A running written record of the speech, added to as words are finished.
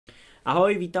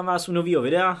Ahoj, vítám vás u nového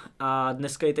videa a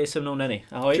dneska je tady se mnou Neny.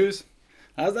 Ahoj. Čus.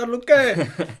 Nazdar, Luke.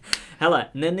 Hele,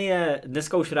 Neny je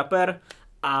dneska už rapper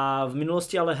a v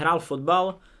minulosti ale hrál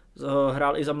fotbal,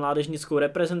 hrál i za mládežnickou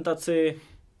reprezentaci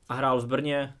a hrál v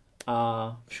Brně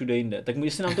a všude jinde. Tak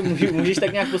si nám to můžeš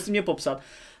tak nějak postupně popsat.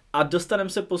 A dostaneme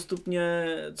se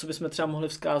postupně, co bychom třeba mohli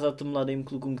vzkázat mladým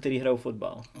klukům, který hrajou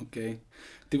fotbal. OK.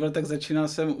 Ty vole, tak začínal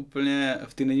jsem úplně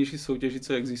v té nejnižší soutěži,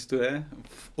 co existuje,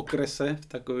 v okrese, v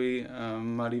takové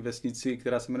malé vesnici,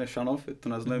 která se jmenuje Šanov, je to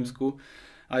na Znojemsku.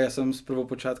 A já jsem z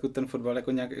prvopočátku ten fotbal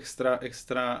jako nějak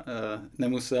extra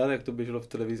nemusel, jak to běželo v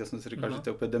televizi, já jsem si říkal, že to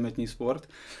je opět dementní sport.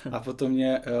 A potom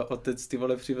mě otec ty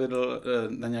vole přivedl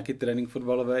na nějaký trénink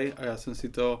fotbalový a já jsem si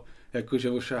to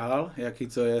jakože ošahal, jaký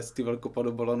to je ty vole kopat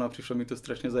do balonu a přišlo mi to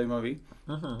strašně zajímavý.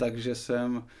 Aha. Takže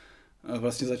jsem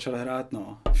vlastně začal hrát,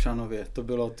 v Šanově. To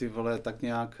bylo ty vole tak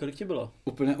nějak... Kolik ti bylo?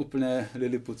 Úplně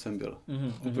Lilliput jsem byl.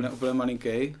 Úplně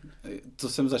malinký. To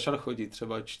jsem začal chodit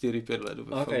třeba 4-5 let.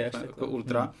 Jako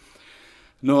ultra.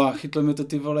 No a chytlo mi to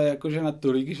ty vole jakože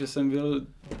natolik, že jsem byl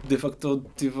de facto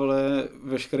ty vole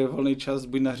veškerý volný čas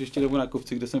buď na hřišti nebo na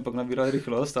kopci, kde jsem pak nabíral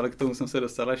rychlost, ale k tomu jsem se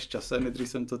dostal až časem, nejdřív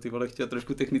jsem to ty vole chtěl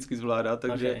trošku technicky zvládat,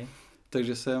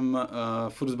 takže jsem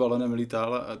furt s balonem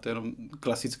lítal a to jenom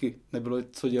klasicky nebylo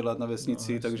co dělat na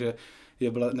vesnici, takže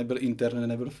nebyl internet,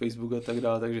 nebyl Facebook a tak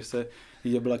dále, takže se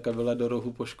jebla kabela do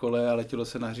rohu po škole a letělo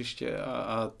se na hřiště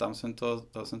a tam jsem to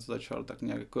začal tak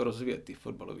nějak jako rozvíjet, ty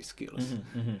fotbalový skills.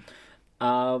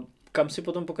 A kam si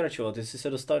potom pokračoval? Ty jsi se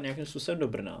dostal nějakým způsobem do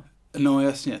Brna? No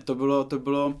jasně, to bylo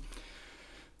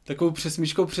takovou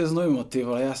přesmíčkou přes Znojmo, ty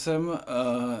vole. Já jsem,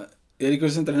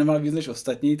 jelikož jsem trénoval víc než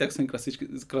ostatní, tak jsem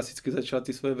klasicky začal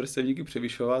ty svoje vrstevníky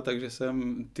převyšovat, takže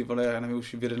jsem, ty vole, já nevím,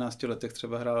 už v 11 letech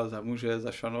třeba hrál za muže,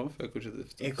 za Šanov,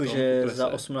 jakože za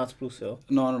 18 plus, jo?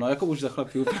 No, jako už za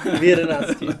chlapí. V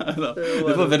 11.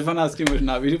 Nebo ve 12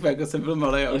 možná, víš, jako jsem byl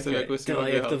malý a už jsem jako si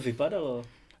jak to vypadalo?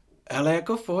 Hele,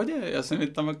 jako v pohodě, já jsem mi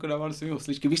tam jako dával svými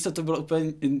hosličky. Víš co, to byla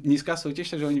úplně nízká soutěž,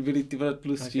 takže oni byli ty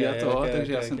tlustí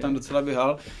takže já jsem tam docela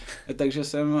běhal.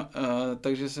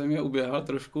 Takže jsem je uběhal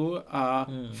trošku a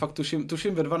fakt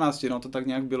tuším ve 12, to tak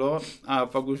nějak bylo. A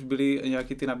pak už byly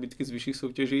nějaký ty nabídky z vyšších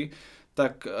soutěží,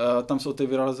 tak tam se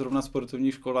otevírala zrovna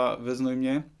sportovní škola ve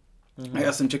Znojmě. A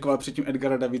já jsem čekoval předtím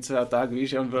Edgara Davice a tak, víš,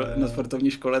 že on byl na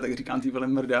sportovní škole, tak říkám, ty vole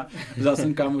mrda. Vzal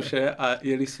jsem kámoše a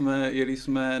jeli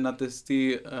jsme na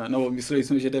testy, mysleli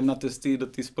jsme, že jdem na testy do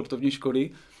té sportovní školy.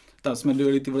 Tam jsme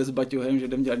dojeli ty vole s baťohem, že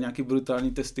jdem dělat nějaký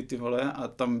brutální testy, ty vole, a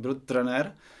tam byl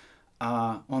trenér.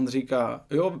 A on říká,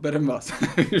 jo, berem vás.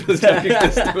 Z nějakých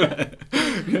testů, ne.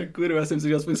 Kurva, já jsem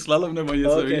si aspoň slalom nebo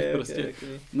něco, víš, prostě.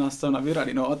 Nás tam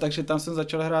nabírali. No, takže tam jsem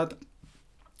začal hrát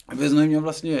ve Znojmě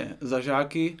vlastně za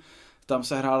žáky. Tam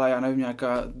se hrála, já nevím,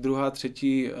 nějaká druhá,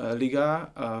 třetí liga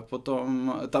a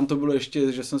potom tam to bylo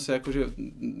ještě, že jsem se jakože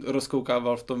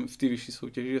rozkoukával v té vyšší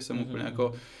soutěži, že jsem úplně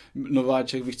jako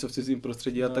nováček, víš co, v cizím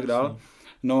prostředí a tak dál.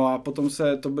 No a potom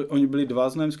oni byli dva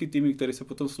znojemský týmy, které se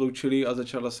potom sloučili a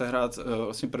začala se hrát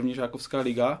vlastně první žákovská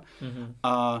liga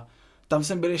a tam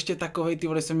jsem byl ještě takovej, ty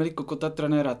vole, jsem měli kokota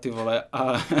trenéra, ty vole,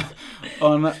 a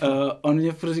on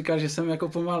mě furt říkal, že jsem jako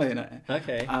pomalej, ne?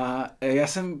 Okay. A já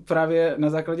jsem právě na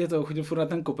základě toho chodil furt na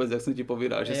ten kopec, jak jsem ti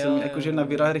povídal, že jsem jakože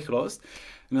nabíral rychlost,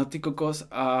 no ty kokos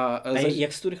a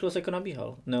jak jsi tu rychlost jako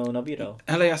nabíral?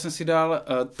 Hele, já jsem si dal,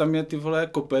 tam je ty vole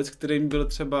kopec, který byl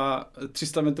třeba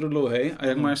 300 metrů dlouhý a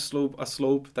jak máš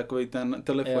sloup, takovej ten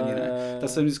telefonní, ne? Tak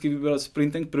jsem vždycky vybral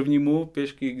sprintem k prvnímu,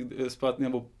 pěšky zpátky,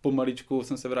 nebo pomaličku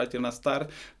jsem se vrátil na start,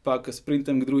 pak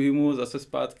sprintem k druhému, zase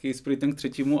zpátky, sprintem k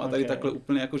třetímu a tady takhle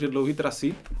úplně jakože dlouhý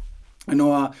trasy.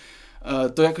 No a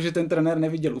to jakože ten trenér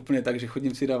neviděl úplně tak, že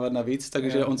chodím si dávat navíc,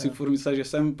 takže on si furt myslel, že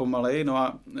jsem pomalej, no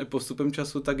a postupem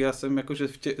času tak já jsem jakože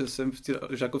jsem v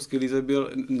žákovské lize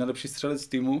byl nejlepší střelec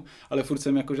týmu, ale furt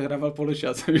jsem jakože hrával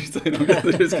poločas, víš co, jenom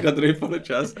vždycky na druhý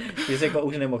poločas. Ty jsi jako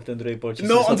už nemohl ten druhý poločas.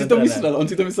 No, on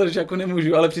si to myslel, že jako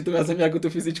nemůžu, ale přitom já jsem jako tu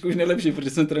fyzičku už nejlepší, protože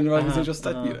jsem trénoval víc než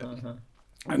ostatní.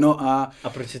 No a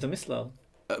proč si to myslel?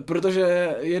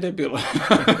 Protože je debil.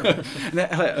 Ne,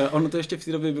 hele, ono to ještě v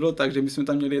té době bylo tak, že my jsme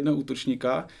tam měli jednoho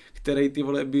útočníka, který ty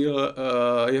vole byl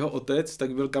jeho otec,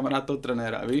 tak byl kamarád toho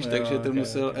trenéra, víš, takže ten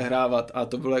musel hrávat a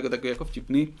to bylo jako takový jako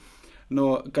vtipný.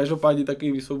 No, každopádně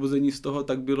takové vysvobození z toho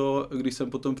tak bylo, když jsem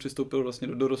potom přistoupil vlastně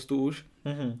do dorostu už,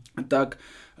 tak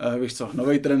víš co,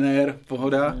 nový trenér,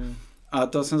 pohoda. A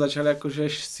to jsem začal jakože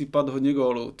sypat hodně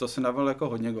gólů, to jsem dával jako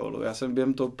hodně gólů. Já jsem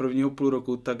během toho prvního půl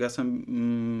roku, tak já jsem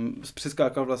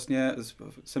přeskákal vlastně,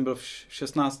 jsem byl v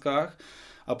 16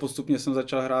 a postupně jsem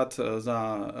začal hrát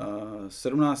za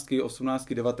 17,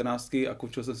 18, 19 a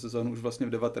končil jsem sezónu už vlastně v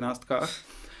 19.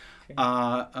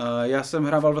 A já jsem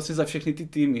hrával vlastně za všechny ty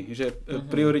týmy, že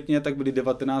prioritně tak byly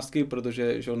 19,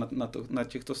 protože že na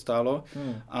těch to stálo.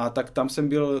 A tak tam jsem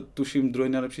byl, tuším, druhý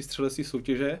nejlepší střelec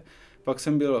soutěže. Pak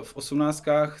jsem byl v 18,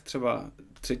 třeba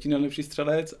třetí nejlepší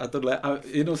střelec a tohle. A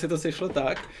jednou se to sešlo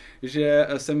tak, že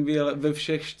jsem byl ve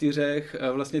všech 4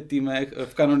 vlastně týmech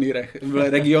v kanonýrech. Byl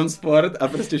Region Sport a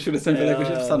prostě všude jsem byl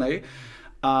jakože vsanej.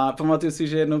 A pamatuju si,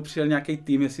 že jednou přijel nějaký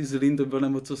tým, jestli Zlín to byl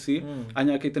nebo co si, a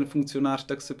nějaký ten funkcionář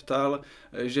tak se ptal,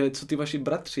 že co ty vaši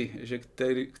bratři, že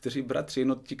kteří bratři,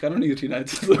 no ti kanonýři, ne?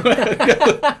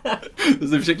 To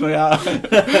jsem všechno já.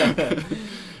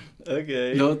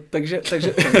 Okay. No, takže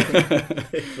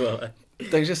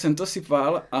takže jsem to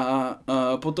sypal a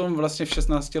potom vlastně v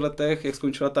 16 letech, jak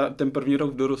skončila ten první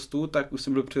rok v dorostu, tak už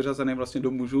jsem byl přiřazený vlastně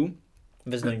do mužů.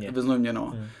 Ve Znojmě,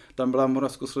 no. Tam byla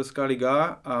Moravskoslezská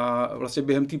liga a vlastně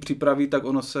během té přípravy tak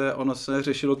ono se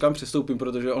řešilo, kam přestoupím,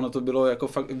 protože ono to bylo jako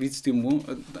fakt víc týmu,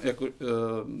 jako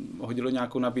hodilo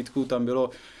nějakou nabídku, tam bylo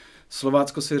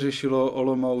Slovácko se řešilo,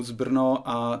 Olomouc, Brno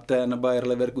a ten Bayer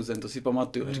Leverkusen, to si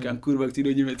pamatuju. Říkám, kurva, chci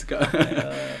do Německa.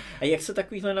 A jak se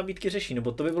takovýhle nabídky řeší?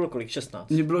 Nebo to by bylo kolik? 16?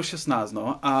 Mně bylo 16,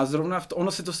 no. A zrovna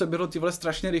ono se to seběhlo tyhle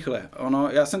strašně rychle.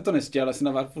 Já jsem to nestěl, ale jsem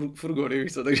navád furgony,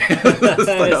 víš co, takže...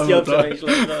 Nestěl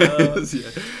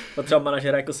přemýšlet. Potřeba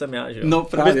manažera, jako jsem já, že jo? No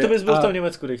právě. To bys byl v tom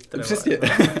Německu, když trénoval. Přesně.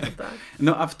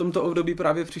 No a v tomto období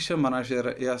právě přišel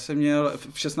manažer. Já jsem měl,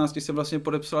 v 16 jsem vlastně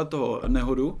podepsal toho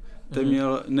Nehodu. Ten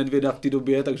měl Nedvěda v té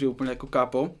době, takže úplně jako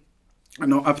kápo.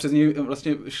 No a přes něj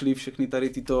vlastně šly všechny tady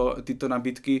tyto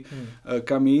nabídky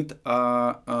kam jít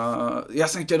a já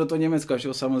jsem chtěl do toho Německa, že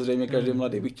jo, samozřejmě každý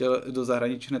mladý by chtěl do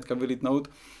zahraničí hnedka vylítnout.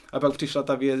 A pak přišla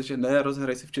ta věc, že ne,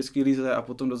 rozhraj si v české lize a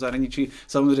potom do zahraničí.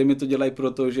 Samozřejmě to dělají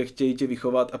proto, že chtějí tě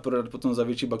vychovat a prodat potom za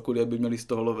větší bakuly, aby měli z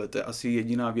toho love. To je asi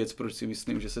jediná věc, proč si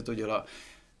myslím, že se to dělá.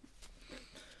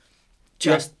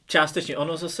 Částečně.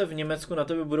 Ono zase v Německu na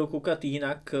tebe budou koukat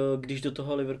jinak, když do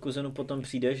toho Leverkusenu potom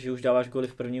přijdeš, že už dáváš góly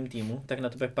v prvním týmu, tak na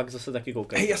tebe pak zase taky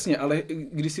koukají. Jasně, ale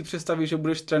když si představíš, že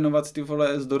budeš trénovat ty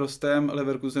vole s dorostem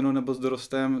Leverkusenu nebo s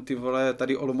dorostem ty vole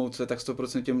tady Olomouce, tak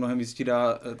 100% mnohem víc ti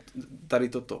dá tady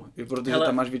toto. Protože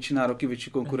tam máš větší nároky,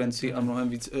 větší konkurenci a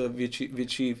mnohem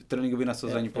větší tréninkový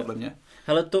nasazení podle mě.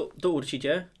 Hele, to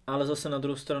určitě, ale zase na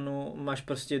druhou stranu máš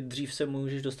prostě dřív se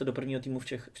můžeš dostat do prvního týmu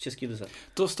v české lize.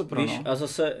 To 100%. A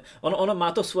zase, ono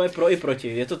má to svoje pro i proti,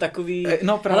 je to takový,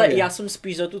 no ale já jsem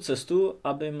spíš za tu cestu,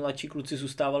 aby mladší kluci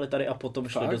zůstávali tady a potom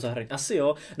šli do zahraničí. Asi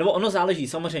jo, nebo ono záleží,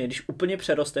 samozřejmě, když úplně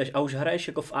přerosteš a už hraješ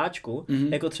jako v Ačku,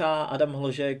 jako třeba Adam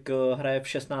Hložek hraje v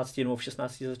 16 nebo v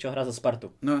 16 začal hrát za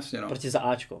Spartu. No jasně, no. Prostě za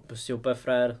Ačko, prostě úplně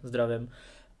frér, zdravím.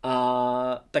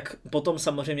 A tak potom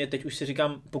samozřejmě teď už si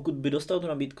říkám, pokud by dostal tu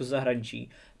nabídku z zahraničí,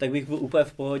 tak bych byl úplně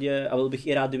v pohodě a byl bych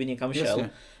i rád, kdyby někam šel. Jasně.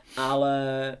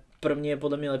 Ale pro mě je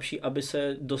podle mě lepší, aby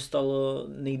se dostal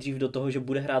nejdřív do toho, že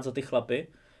bude hrát za ty chlapy,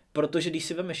 protože když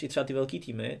si vemeš i třeba ty velký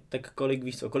týmy, tak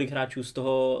kolik hráčů z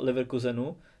toho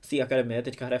Leverkusenu, z té akademie,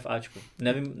 teďka hraje v Ačku.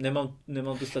 Nevím,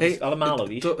 nemám tu statistiku, ale málo,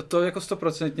 víš? To jako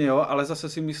 100% jo, ale zase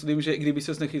si myslím, že kdyby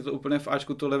ses nechytl úplně v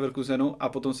Ačku toho Leverkusenu a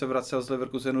potom se vracel z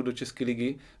Leverkusenu do České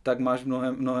ligy, tak máš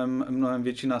mnohem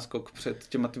větší náskok před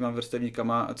těma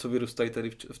vrstevníkama, co vyrůstají tady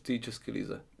v té České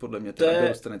lize, podle mě.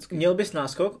 Měl bys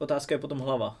náskok, otázka je potom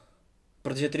hlava.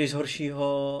 Protože ty jdeš z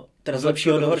horšího, teda z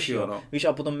lepšího do horšího. No. Víš,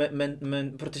 a potom,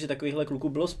 protože takovýchhle kluků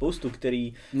bylo spoustu,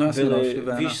 který byli,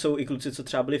 víš, jsou i kluci, co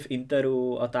třeba byli v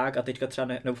Interu a tak, a teďka třeba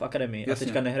nebo v akademii, a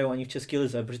teďka nehrajou ani v české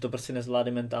lize, protože to prostě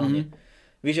nezvládli mentálně.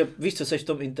 Víš, co seš v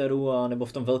tom Interu a nebo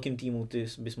v tom velkém týmu, ty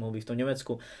bys mohl být v tom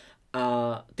Německu.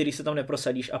 A ty, když se tam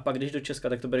neprosadíš a pak jdeš do Česka,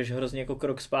 tak to bereš hrozně jako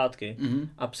krok zpátky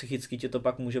a psychicky tě to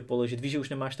pak může položit. Víš, že už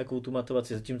nemáš takovou tu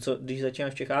motivaci, zatímco když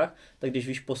začínáš v Čechách, tak když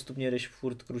víš postupně, jdeš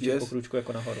furt kruček po kručku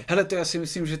jako nahoru. Hele, to já si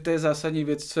myslím, že to je zásadní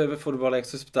věc, co je ve fotbale, jak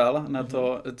se ptal na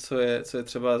to, co je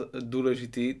třeba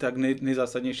důležitý, tak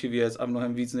nejzásadnější věc a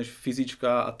mnohem víc než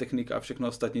fyzička a technika a všechno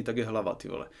ostatní, tak je hlava, ty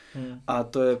vole. A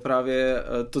to je právě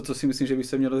to, co si myslím, že by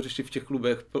se mělo řešit v těch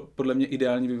klubech. Podle mě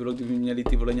ideální by bylo, kdyby měli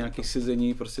ty vole nějaké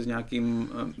sezení, prostě nějakým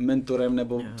mentorem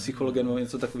nebo psychologem nebo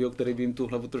něco takového, který by jim tu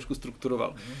hlavu trošku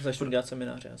strukturoval. Začnu dělat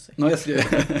semináře asi. No jasně.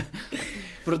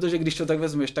 Protože když to tak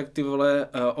vezmeš, tak ty vole,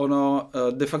 ono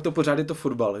de facto pořád je to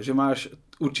fotbal, že máš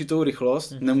určitou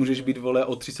rychlost, nemůžeš být vole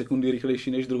o 3 sekundy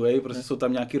rychlejší než druhý, prostě jsou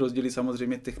tam nějaký rozdíly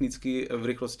samozřejmě technicky v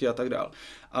rychlosti a tak dál.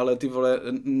 Ale ty vole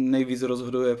nejvíc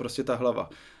rozhoduje prostě ta hlava.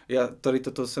 Já tady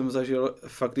toto jsem zažil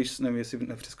fakt, když nevím, jestli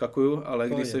nepřeskakuju, ale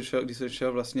když jsem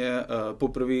šel vlastně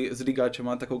poprvé s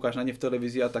ligáčema, tak koukáš na ně v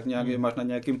televizi a tak nějak máš na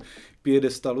nějakým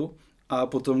piedestalu a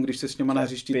potom, když se s něma na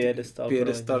hřišti,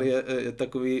 piedestal je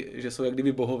takový, že jsou jak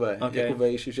kdyby bohové, jako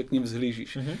vejš, že k ním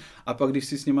vzhlížíš. A pak, když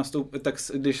si s něma tak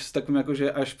když s takovým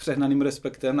jakože až přehnaným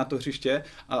respektem na to hřiště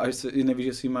a až nevíš,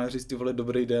 že si má říct ty vole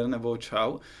dobrý den nebo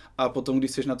čau. A potom,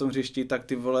 když jsi na tom hřišti, tak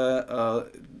ty vole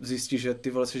zjistíš, že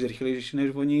ty vole jsi rychlejší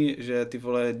než oni, že ty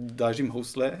vole dáš jim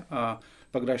housle a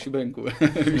pak dáš šibenku.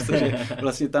 Že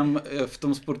vlastně tam v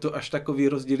tom sportu až takový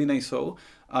rozdíly nejsou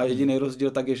a jediný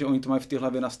rozdíl tak je, že oni to mají v té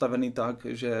hlavě nastavený tak,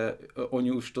 že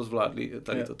oni už to zvládli,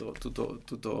 tady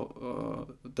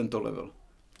tento level.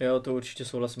 Jo, to určitě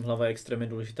souhlasím, hlava je extrémně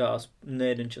důležitá a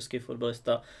nejeden český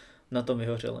fotbalista na tom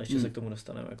vyhořel, ještě se k tomu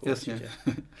dostaneme. Jako jasně. Určitě.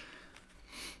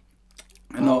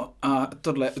 No a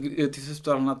tohle, ty se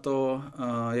ptal na to,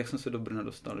 jak jsem se do Brna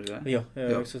dostal, že? Jo,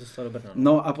 jak se dostal do Brna.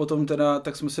 No a potom teda,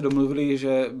 tak jsme se domluvili,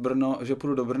 že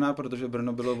půjdu do Brna, protože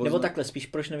Brno bylo Nebo takhle, spíš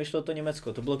proč nevyšlo to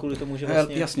Německo? To bylo kvůli tomu, že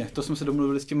vlastně... Jasně, to jsme se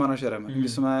domluvili s tím manažerem.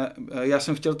 Já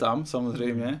jsem chtěl tam,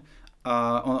 samozřejmě,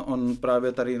 a on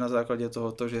právě tady na základě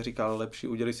toho, že říkal lepší,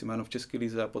 udělej si jméno v české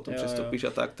lize a potom přestoupíš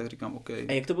a tak říkám OK.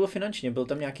 A jak to bylo finančně? Byl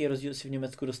tam nějaký rozdíl, si v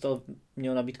Německu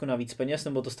měl nabídku na víc peněz,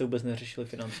 nebo to jste vůbec neřešili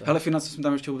finance? Hele, finance jsme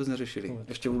tam ještě vůbec neřešili.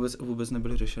 Ještě vůbec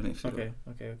nebyly řešeny.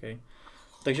 Okay.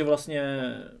 Takže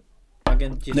vlastně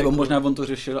agenti... Nebo možná on to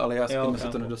řešil, ale já se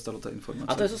to nedostalo, ta informace.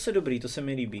 A to je zase dobrý, to se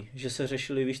mi líbí, že se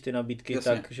řešili, víš, ty nabídky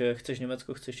tak, že chceš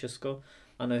Německo, chceš Česko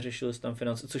a neřešili jste tam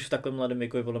finance, což v takovém mladém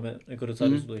věku je podle mě jako docela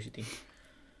dost důležitý.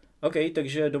 OK,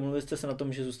 takže domluvili jste se na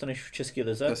tom, že zůstaneš v české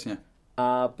lize. Jasně.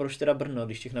 A proč teda Brno,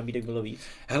 když těch nabídek bylo víc?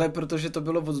 Hele, protože to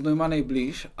bylo od Znojma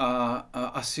nejblíž a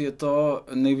asi je to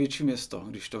největší město,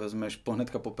 když to vezmeš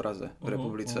hnedka po Praze v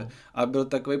republice. A byl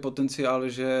takový potenciál,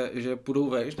 že půjdou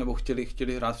vejš, nebo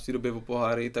chtěli hrát v té době o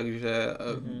poháry, takže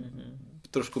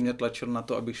trošku mě tlačil na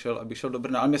to, abych šel do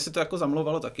Brna. Ale mě se to jako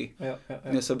zamlouvalo taky. Jo.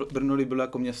 Mně se Brno líbilo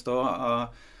jako město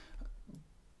a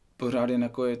pořád jen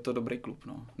jako je to dobrý klub,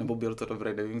 no. Nebo byl to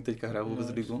dobrý, nevím, teďka hrál vůbec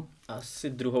ligu. Asi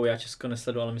druhou, já Česko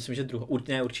nesledu, ale myslím, že druhou.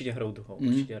 Určitě hrajou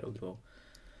druhou.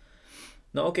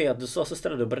 No OK, a dostal se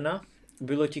teda do Brna.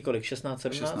 Bylo ti kolik? 16,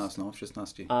 17? 16, no, v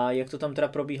 16. A jak to tam teda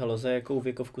probíhalo? Za jakou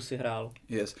věkovku si hrál?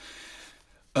 Yes.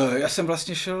 Já jsem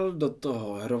vlastně šel do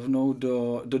toho rovnou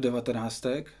do 19.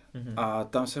 A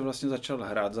tam jsem vlastně začal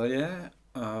hrát za ně.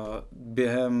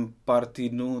 Během pár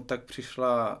týdnů tak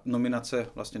přišla nominace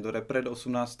vlastně do repre do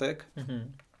 18.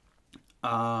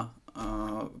 A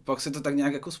pak se to tak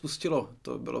nějak jako spustilo.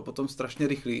 To bylo potom strašně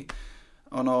rychlý.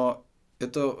 Ono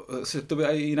se k tobě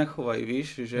i jinak chovají,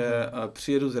 víš, že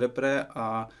přijedu z repre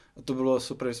a to bylo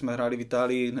super, že jsme hráli v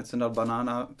Itálii, hned jsem dal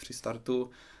banána při startu.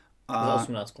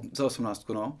 Za 18,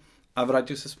 no. A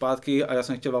vrátil se zpátky a já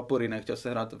jsem chtěl vapory, nechtěl se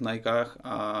hrát v Nikách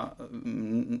a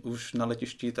už na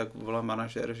letišti tak volá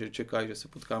manažer, že čekají, že se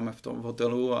potkáme v tom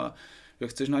hotelu a že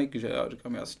chceš Nike, že já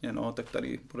říkám jasně, no, tak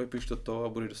tady podepiš toto a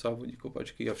budeš dosávat vodní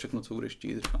kopačky a všechno, co budeš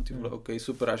chtít. Říkám, ty vole, OK,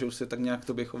 super, a že už se tak nějak k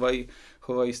tobě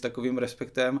chovají s takovým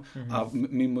respektem a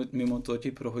mimo to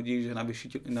ti prohodí, že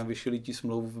navyšili ti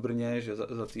smlouvu v Brně, že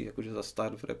za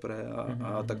start v repre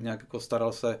a tak nějak jako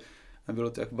staral se. Bylo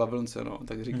to jak v bavlnce, no,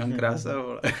 tak říkám krása,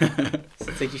 vole.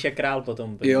 Cítíš jak král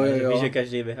potom, jo. Víš, že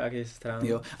každý běhá, když se strán.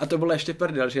 Jo, a to bylo ještě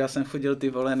prdel, že já jsem chodil ty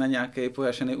vole na nějaký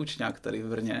pojašený učňák tady v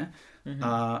Brně.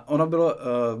 A ono bylo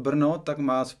Brno, tak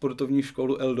má sportovní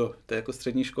školu Eldo, to je jako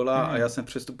střední škola a já jsem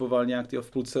přestupoval nějak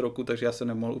v půlce roku, takže já jsem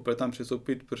nemohl úplně tam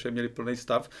přestoupit, protože měli plný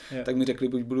stav, tak mi řekli,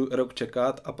 buď budu rok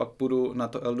čekat a pak půjdu na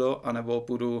to Eldo, anebo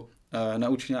půjdu na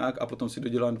učňák a potom si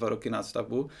dodělám 2 roky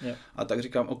nástavbu. A tak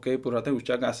říkám, OK, půjdu na ten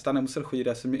učňák. Já jsem tam nemusel chodit,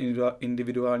 já jsem měl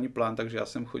individuální plán, takže já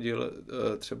jsem chodil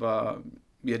třeba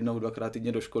 1-2krát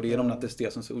týdně do školy, jenom na testy.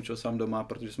 Já jsem se učil sám doma,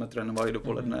 protože jsme trénovali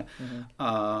dopoledne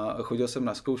a chodil jsem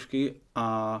na zkoušky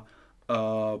a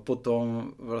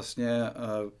potom vlastně,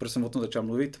 proč jsem o tom začal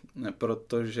mluvit,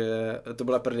 protože to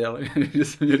byla prdel, že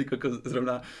jsem měl jako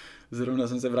zrovna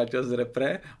jsem se vrátil z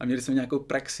repre a měli jsme nějakou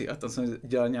praxi a tam jsem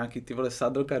dělal nějaký ty vole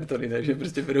saddle kartony, ne? Že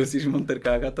prostě vedoucíš v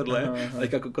monterkách a tohle. A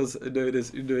teďka kokos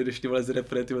dojedeš ty vole z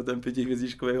repre, ty ten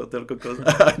 5hvězdičkový hotel kokos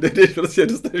a dojedeš prostě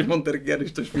dostaneš monterky a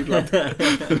jdeš to šmídlat.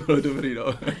 To bylo dobrý, no.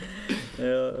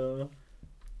 Jo.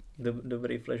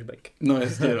 Dobrý flashback. No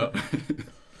jasně, no.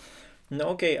 No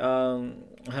OK, a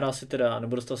hrál si teda,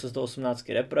 nebo dostal se do 18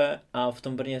 repre a v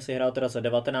tom Brně si hrál teda za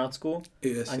 19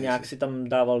 a nějak si tam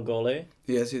dával góly.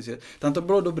 Yes. Tam to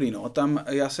bylo dobrý, no. Tam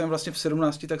já jsem vlastně v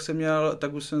 17,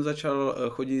 tak už jsem začal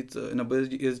chodit, nebo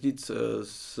jezdit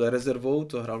s rezervou,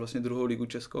 to hrál vlastně 2. ligu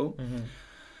českou.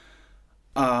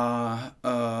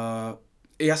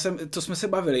 To jsme se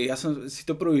bavili, já jsem si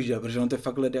to projížděl, protože on to je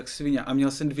fakt led jak svině a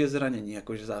měl jsem 2 zranění,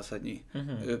 jakože zásadní.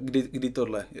 Mm-hmm. Kdy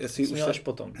tohle? Jsi měl až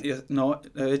potom. No,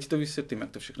 já ti to vysvětlím,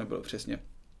 jak to všechno bylo přesně.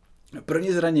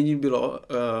 První zranění bylo,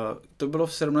 to bylo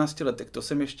v 17 letech, to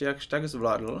jsem ještě jakž tak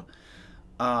zvládl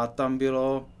a tam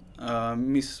bylo,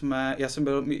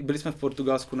 byli jsme v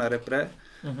Portugalsku na repre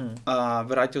a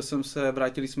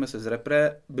vrátili jsme se z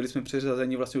repre, byli jsme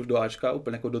přeřazeni vlastně už do Ačka,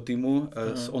 úplně jako do týmu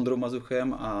s Ondrou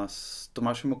Mazuchem a s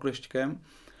Tomášem Oklešťkem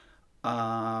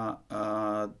a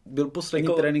byl poslední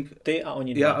jako trénink. Ty a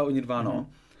oni dva. Já a oni dva, no.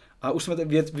 A už jsme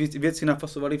věci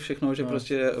napasovali všechno, že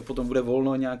prostě potom bude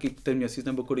volno nějaký ten měsíc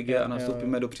nebo kolik je a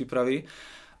nastoupíme do přípravy.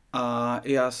 A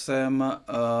já jsem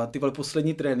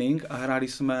poslední trénink a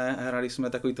hráli jsme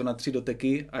takový to na 3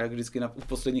 doteky a jak vždycky v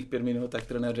posledních 5 minut, tak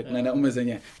trenér řekne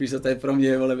neomezeně. Víš, co to je pro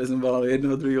mě, vole, vezmu balon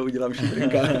jednoho, druhého, udělám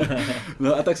šutrinka.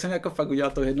 No a tak jsem jako fakt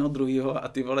udělal to jednoho, druhého a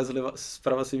ty vole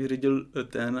zprava si vyřídil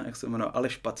ten, jak se jmenuje,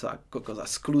 Aleš Pacák, kokoza,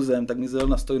 s kluzem, tak mi zjel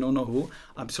na stojnou nohu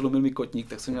a přelomil mi kotník,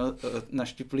 tak jsem měl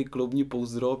naštiplý kloubní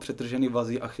pouzdro, přetržený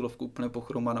vazy a chylovku úplně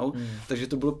pochromanou, takže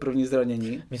to bylo první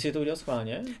zranění. Myslíš, že to udělal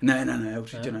schválně? Ne,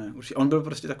 určitě ne. On byl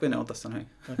prostě takový neotasaný.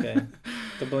 Okay.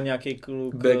 To byl nějaký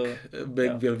kluk.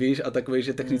 Back byl, víš, a takový,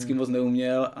 že technicky moc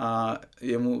neuměl a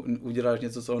jemu uděláš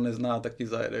něco, co on nezná, tak ti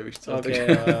zajede, víš co.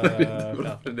 Okay,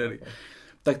 takže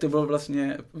tak to bylo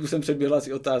vlastně, už jsem předběhla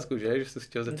asi otázku, že jsi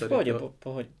chtěl zeptat.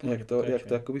 Pohodě. Jak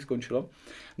to jakoby skončilo.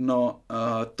 No,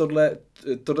 tohle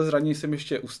zranění jsem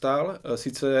ještě ustál,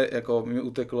 sice jako mi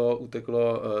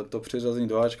uteklo to přiřazení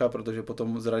do Ačka, protože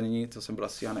potom zranění, to jsem byl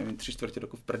asi, já nevím, 3/4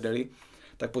 roku v prdeli,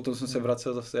 tak potom jsem se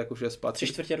vracel zase jakože zpátky.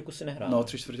 3/4 roku si nehrál? No,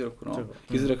 3/4 roku, no.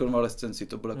 I z rekonvalescenci,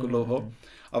 to bylo jako dlouho.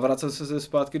 A vracel jsem se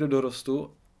zpátky do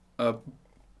dorostu,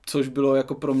 což bylo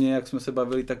jako pro mě, jak jsme se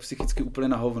bavili, tak psychicky úplně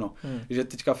na hovno. Že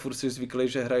teďka furt si zvyklý,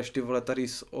 že hraješ ty vole tady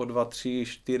o 2, 3,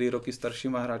 4 roky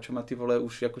staršíma hráčema, ty vole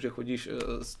už jakože chodíš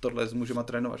s mužema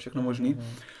trénovat, všechno možný.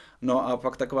 No a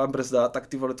pak taková brzda, tak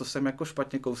ty vole to jsem jako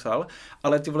špatně kousal,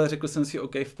 ale ty vole řekl jsem si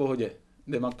OK, v pohodě.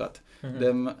 Jdem makat.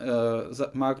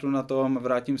 Máknu na tom,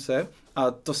 vrátím se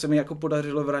a to se mi jako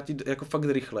podařilo vrátit jako fakt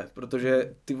rychle,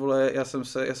 protože ty vole, já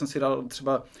jsem si dal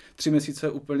třeba 3 měsíce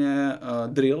úplně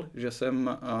drill, že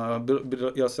jsem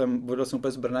vodil jsem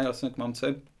úplně z Brna, jel jsem k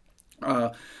mamce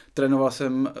a trénoval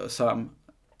jsem sám.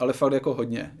 Ale fakt jako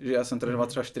hodně, že já jsem trénoval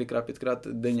třeba 4x, 5x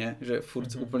denně, že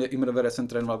furt úplně imrvere jsem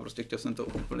trénoval, prostě chtěl jsem to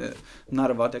úplně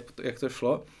narvat, jak to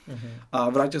šlo. A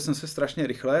vrátil jsem se strašně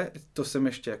rychle, to jsem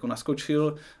ještě jako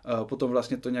naskočil, potom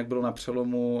vlastně to nějak bylo na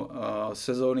přelomu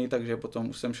sezóny, takže potom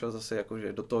už jsem šel zase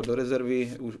jakože do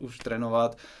rezervy, už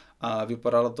trénovat a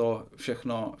vypadalo to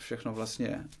všechno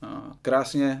vlastně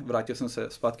krásně, vrátil jsem se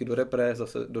zpátky do repre,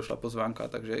 zase došla pozvánka,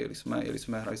 takže jeli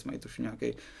jsme, hrali jsme i tuším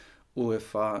nějaký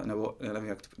UEFA, nebo nevím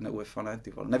jak to, ne UEFA, ne,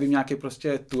 ty vole. Nevím, nějaký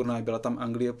prostě turnaj, byla tam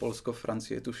Anglie, Polsko,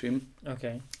 Francie, tuším.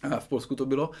 Okay. A v Polsku to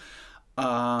bylo.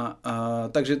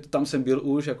 Takže tam jsem byl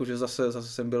už, jakože zase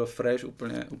jsem byl fresh,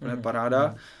 úplně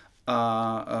paráda.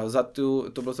 A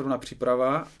to byla zrovna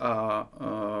příprava a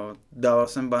dával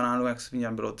jsem banánu, jak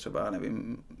svině, bylo třeba,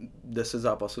 nevím, 10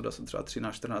 zápasů, dal jsem třeba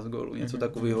 13-14 gólů, něco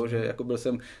takového, že jako byl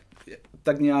jsem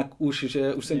tak nějak už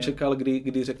jsem čekal,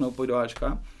 kdy řeknou pojď do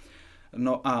Ačka.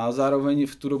 No a zároveň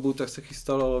v tu dobu tak se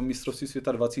chystalo mistrovství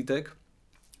světa 20,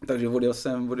 takže vodil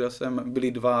jsem,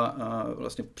 byly dva,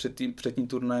 vlastně před tím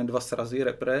turnajem 2 srazy,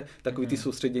 repre, takový ty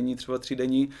soustředění, třeba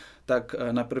 3denní, tak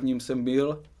na prvním jsem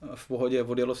byl, v pohodě,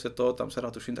 vodilo se to, tam se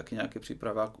dá tuším taky nějaký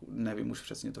přípravák, nevím už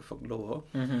přesně, to fakt dlouho.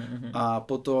 A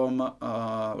potom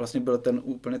vlastně byl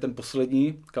úplně ten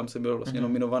poslední, kam jsem byl vlastně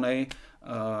nominovaný,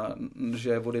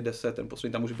 že vody 10, ten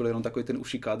poslední, tam už byl jenom takový ten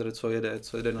uší kádr, co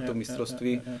jede na to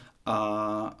mistrovství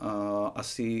a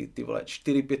asi ty vole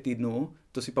 4-5 týdnů,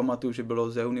 to si pamatuju, že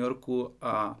bylo ze juniorku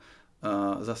a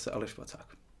zase Aleš Pacák.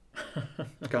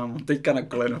 Kámo, teďka na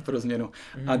koleno pro změnu.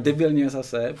 A debilně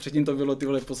zase, předtím to bylo ty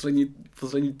vole poslední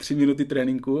 3 minuty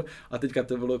tréninku a teďka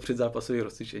to bylo předzápasové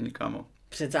rozcvičení, kámo.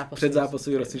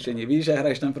 Předzápasové rozcvičení. Víš, že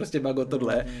hraješ tam prostě bago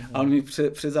tohle a on mi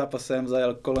před zápasem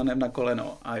zajel kolenem na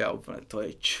koleno a já úplně, to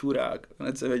je čurák.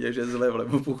 Hned jsem věděl, že zle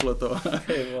vlevo puchlo to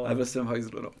a byl jsem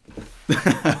hajzlu, no.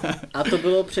 A to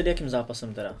bylo před jakým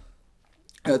zápasem teda?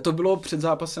 To bylo před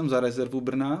zápasem za rezervu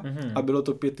Brna a bylo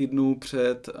to 5 týdnů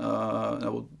před,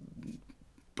 nebo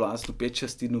plásnu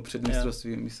 5-6 týdnů před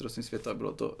mistrovstvím světa,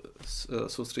 bylo to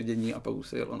soustředění a pak už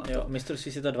se jelo na to. Jo,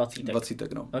 mistrovství světa 20.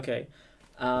 20, no. Okay.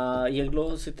 A jak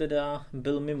dlouho si teda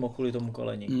byl mimo kvůli tomu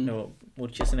koleni? Nebo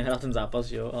určitě si nehrál ten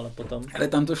zápas, jo, ale potom? Ale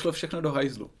tam to šlo všechno do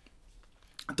hajzlu.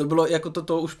 To bylo, jako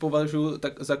to už považuji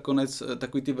tak za konec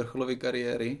takový ty vrcholové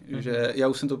kariéry, že já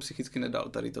už jsem to psychicky nedal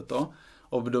tady toto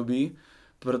období,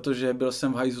 protože byl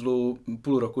jsem v hajzlu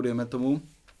půl roku, dejme tomu.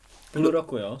 Půl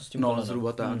roku, jo? S tím no,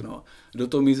 zhruba tak, no. Do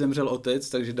toho mi zemřel otec,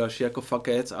 takže další jako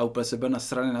fakec a úplně se byl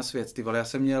nasraný na svět, ty vole. Já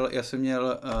jsem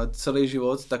měl celý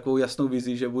život takovou jasnou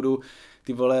vizi, že budu,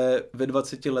 ty vole, ve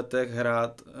 20 letech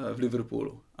hrát v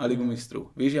Liverpoolu a Ligu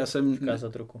mistrů. Víš, já jsem...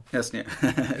 Ukázat ruku. Jasně,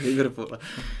 Liverpool.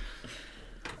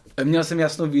 Měl jsem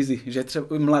jasnou vizi, že třeba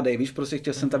mladý, víš, prostě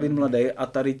chtěl jsem tam být mladý a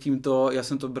tady tímto, já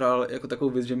jsem to bral jako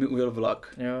takovou věc, že mi ujel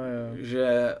vlak. Jo.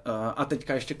 Že, a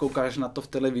teďka ještě koukáš na to v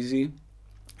televizi,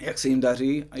 jak se jim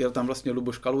daří, a jel tam vlastně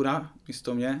Luboš Kalura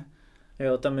místo mě.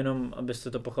 Jo, tam jenom,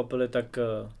 abyste to pochopili, tak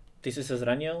ty jsi se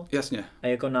zranil. Jasně. A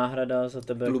jako náhrada za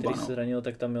tebe, Luba, který se zranil,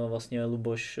 tak tam měl vlastně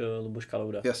Luboš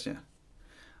Kalura. Jasně.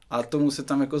 A tomu se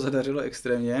tam jako zadařilo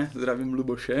extrémně, zdravím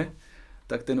Luboše,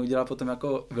 tak ten udělal potom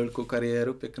jako velkou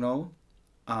kariéru pěknou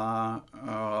a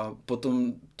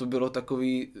potom to bylo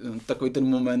takový ten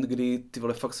moment, kdy ty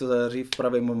vole fakt se zadaří v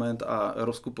pravý moment a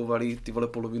rozkupovali ty vole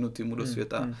polovinu týmu do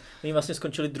světa. Oni vlastně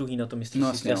skončili druhý na tom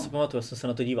mistrovství. Já si pamatuju, já jsem se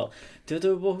na to díval. To by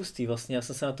bylo hustý vlastně, já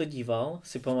jsem se na to díval,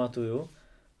 si pamatuju.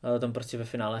 Tam prostě ve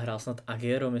finále hrál snad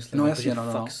Aguero, myslím, no, jasně,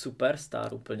 fakt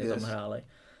superstar úplně tam hráli.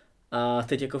 A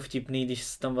teď jako vtipný,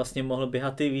 když tam vlastně mohl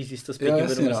běhat ty, víš, když to zpětně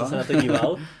vědomě jsem se na to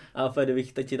díval. A opět,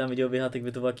 kdybych teď tam viděl běhat, tak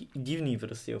by to bylo taky divný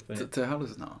prostě úplně. To je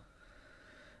halus, no.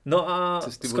 No a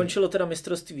skončilo teda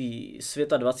mistrovství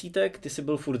světa 20, ty jsi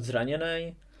byl furt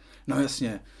zraněný. No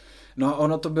jasně. No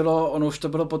ono už to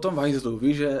bylo potom v hajzlu,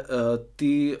 víš, že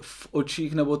ty v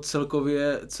očích nebo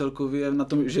celkově na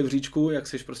tom žebříčku, jak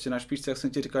jsi prostě na špičce, jak jsem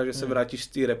ti říkal, že se vrátíš z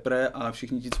té repre a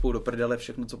všichni ti cpou do prdele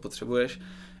všechno, co potřebuješ,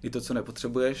 i to, co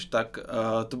nepotřebuješ, tak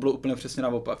to bylo úplně přesně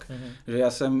naopak. Že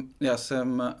já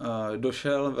jsem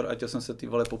došel, vrátil jsem se ty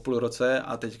vole po půl roce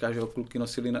a teďka, že ho kluky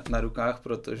nosili na rukách,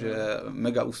 protože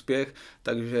mega úspěch,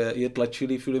 takže je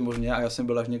tlačili všude možně a já jsem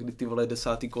byl až někdy ty vole 10.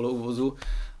 kolo uvozu.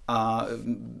 A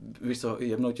víš co,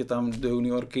 jemnou tě tam do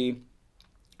juniorky,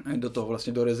 do toho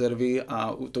vlastně do rezervy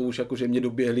a to už jakože mě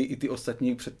doběhli i ty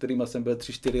ostatní, před kterými jsem byl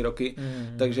 3-4 roky,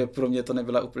 takže pro mě to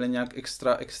nebyla úplně nějak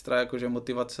extra jakože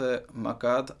motivace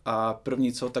makat a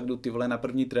první co, tak jdu ty vole na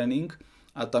první trénink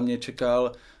a tam mě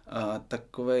čekal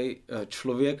takovej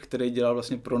člověk, který dělal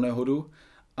vlastně pro nehodu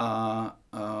a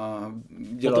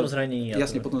dělal... Potom zranění.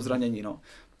 Jasně, potom zranění, no.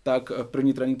 Tak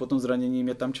první trénink po tom zranění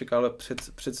mě tam čekal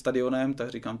před stadionem, tak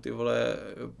říkám, ty vole,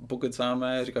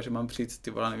 pokecáme, říká, že mám přijít,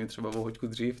 ty vole, nevím, třeba o hoďku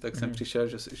dřív, tak jsem přišel,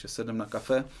 že sedem na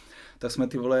kafe, tak jsme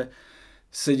ty vole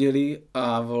seděli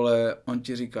a vole, on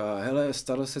ti říká, hele,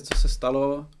 stalo se, co se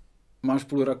stalo, máš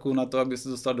půl roku na to, aby se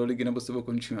dostal do ligy, nebo s tebou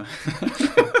končíme.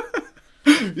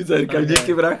 Víc říkám,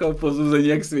 díky brácho, pozůzení,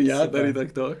 jak svině, tady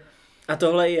takto. A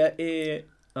tohle je i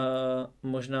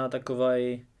možná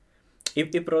takovej,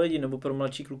 i pro lidi nebo pro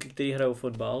mladší kluky, kteří hrajou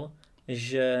fotbal,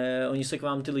 že oni se k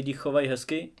vám ty lidi chovají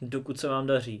hezky, dokud se vám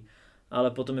daří.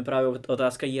 Ale potom je právě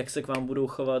otázka, jak se k vám budou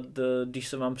chovat, když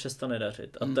se vám přestane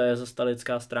dařit. A to je zase ta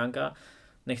lidská stránka.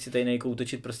 Nechci tady nejkou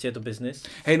utočit, prostě je to biznis.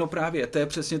 Hej, no právě, to je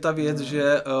přesně ta věc,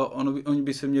 že oni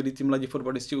by se měli ty mladí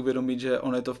fotbalisti uvědomit, že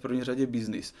ono je to v první řadě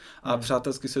biznis. A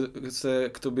přátelsky se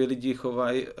k tobě lidi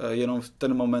chovají jenom v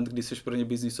ten moment, kdy jsi pro ně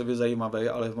biznisově zajímavý,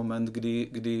 ale v moment,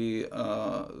 kdy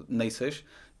nejseš,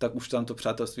 tak už tam to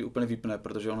přátelství úplně vypne,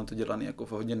 protože ono to dělané jako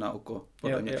hodně na oko.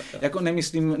 Podle mě. Jako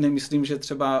nemyslím, že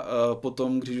třeba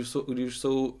potom, když už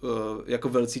jsou jako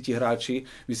velcí ti hráči,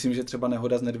 myslím, že třeba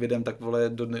Nehoda s Nedvědem, tak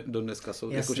vole do dneska jsou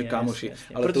jakože kámoši.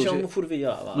 Jasně. Ale protože on mu furt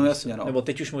vydělával. No jasně, no. Nebo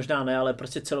teď už možná ne, ale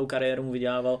prostě celou kariéru mu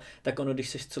vydělával, tak ono, když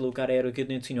seš celou kariéru k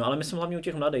něco jiného. Ale myslím hlavně u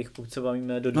těch mladých, pokud se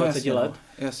bavíme do 20 let.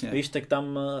 No, jasně. Víš, tak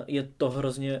tam je to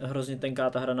hrozně tenká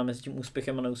ta hra mezi tím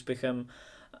úspěchem a neúspěchem.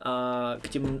 A k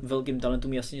těm velkým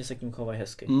talentům jasně se k ním chovají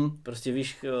hezky. Prostě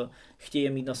víš, chtějí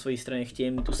je mít na své straně,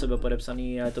 chtějí mít u sebe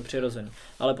podepsaný a je to přirozený.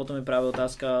 Ale potom je právě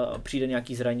otázka, přijde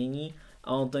nějaký zranění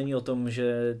a on to není o tom,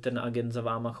 že ten agent za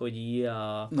váma chodí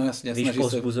a víš,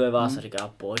 povzbuzuje vás a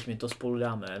říká, pojď, my to spolu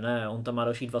dáme. Ne, on tam má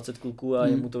další 20 kluků a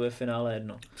je mu to ve finále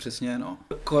jedno. Přesně, no.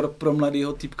 Pro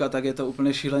mladýho typka tak je to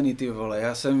úplně šílený, ty vole.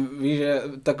 Já jsem, víš, že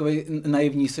takovej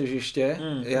naivní seš ještě.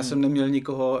 Já jsem neměl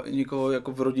nikoho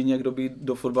jako v rodině, kdo by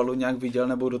do fotbalu nějak viděl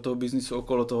nebo do toho biznisu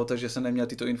okolo toho, takže jsem neměl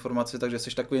tyto informace, takže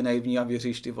seš takový naivní a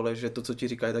věříš, ty vole, že to, co ti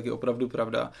říkají, tak je opravdu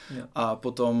pravda. Jo. A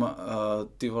potom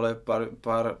ty vole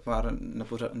pár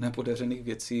nepodařených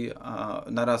věcí a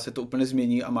naraz se to úplně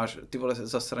změní a máš ty vole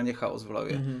zasraně chaos v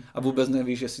hlavě. A vůbec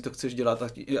nevíš, jestli to chceš dělat,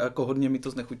 tak jako hodně mi to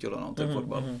znechutilo, no, ten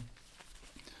fotbal.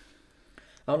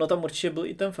 A ono tam určitě byl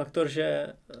i ten faktor, že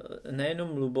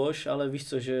nejenom Luboš, ale víš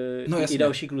co, že i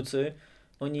další kluci,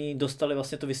 oni dostali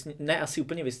vlastně to ne asi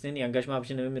úplně vysněný angažmá,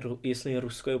 protože nevím, jestli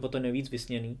Rusko je potom nejvíc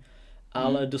vysněný,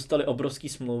 ale dostali obrovský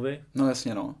smlouvy. No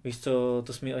jasně, no. Víš co,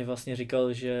 to jsi mi vlastně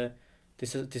říkal, že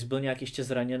ty jsi byl nějak ještě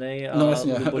zraněnej a no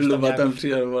jasně, Luba tam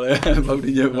přijel, vole, v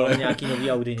Audině, vole. No, nějaký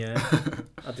nový Audině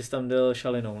a ty jsi tam byl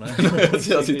šalinou, ne?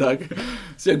 No, asi tak.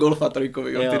 Jsi Golfa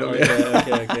trojkový v té době.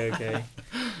 Okay.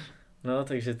 No,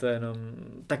 takže to je jenom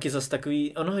taky zas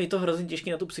takový, ono je to hrozně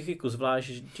těžké na tu psychiku,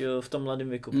 zvlášť v tom mladém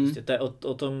věku. Prostě. To je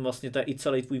o tom vlastně, to je i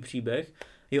celý tvůj příběh,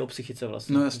 je o psychice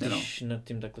vlastně, no, jasně, když nad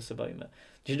tím takhle se bavíme.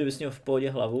 Když kdybys měl v pohodě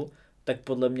hlavu, tak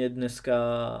podle mě dneska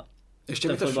ještě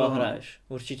ten by to fotbal šlo, hraješ.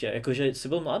 Určitě, jakože jsi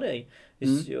byl mladý.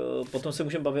 Potom se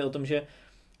můžeme bavit o tom, že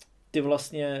ty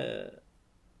vlastně,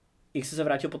 jak jsi se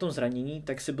vrátil po tom zranění,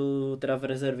 tak jsi byl teda v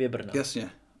rezervě Brna. Jasně,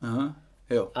 aha.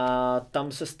 Jo. A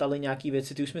tam se staly nějaký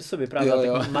věci, ty už mi to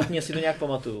vyprávěl, tak matně si to nějak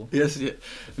pamatuju. Jasně.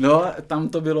 No, tam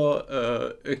to bylo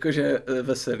jakože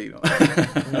veselý, no.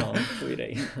 No,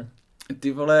 povídej.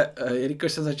 Ty vole,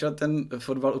 jelikož jsem začal ten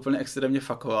fotbal úplně extrémně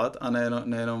fakovat a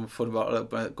nejenom fotbal, ale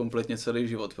úplně kompletně celý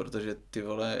život, protože ty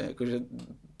vole, jakože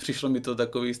přišlo mi to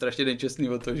takový strašně nečestný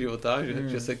od toho života,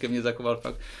 že se ke mně zachoval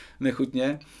fakt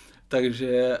nechutně.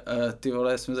 Takže ty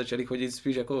vole, jsme začali chodit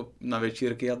spíš jako na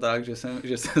večírky a tak, že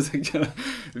jsem se chtěl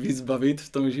víc bavit v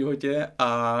tom životě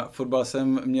a fotbal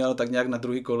jsem měl tak nějak na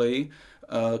druhý koleji.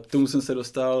 K tomu jsem se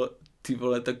dostal ty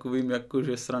vole takovým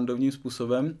jakože srandovním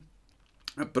způsobem,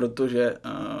 protože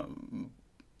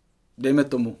dejme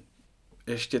tomu,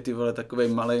 ještě ty vole takovej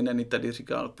malej Neny tady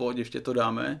říkal, pojď, ještě to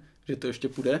dáme, že to ještě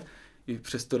půjde, i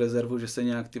přes tu rezervu, že se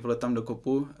nějak ty vole tam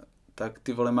dokopu. Tak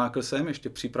ty vole mákl jsem, ještě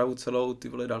přípravu celou, ty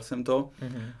vole dal jsem to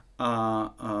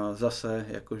a zase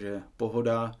jakože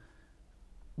pohoda,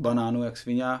 banánu jak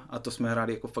svině a to jsme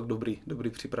hráli jako fakt dobrý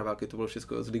přípraváky, to bylo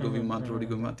všechno s ligovýma,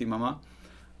 druholigovýma týmama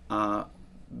a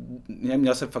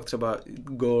měl jsem fakt třeba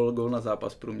gól na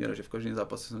zápas průměr, že v každém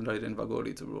zápase jsme dali 1-2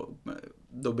 góly, to bylo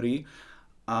dobrý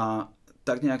a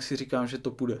tak nějak si říkám, že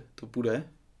to půjde,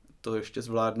 to ještě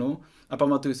zvládnu. A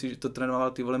pamatuju si, že to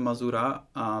trénoval ty vole Mazura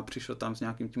a přišel tam s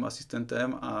nějakým tím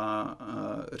asistentem a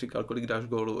říkal, kolik dáš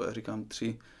gólu. A říkám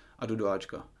 3 a jdu do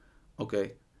Ačka. OK.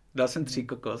 Dal jsem 3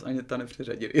 kokos, ani to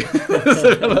nepřiřadili.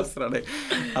 Jsem byl nasranej.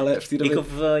 Ale v té době... Jako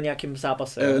v nějakém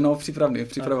zápase? No,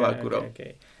 přípraváku,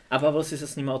 okay. A bavil jsi se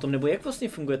s nima o tom, nebo jak vlastně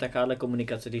funguje takáhle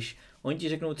komunikace, když oni ti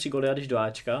řeknou 3 góly a jdeš do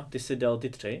Ačka, ty si dal ty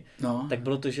 3, tak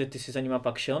bylo to, že ty si za nima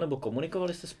pak šel, nebo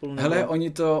komunikovali jste spolu? Nebo... Hele,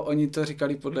 oni to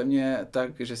říkali podle mě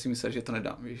tak, že si mysleli, že to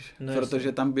nedám, víš. No,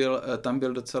 protože tam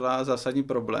byl docela zásadní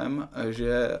problém,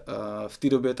 že v té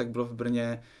době tak bylo v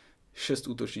Brně 6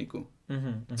 útočníků,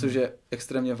 což je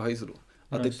extrémně v hajzlu.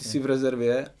 A teď ty jsi v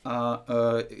rezervě a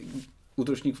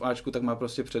útočník v Ačku tak má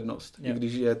prostě přednost, i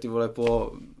když je ty vole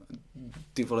po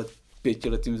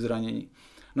 5letým zranění.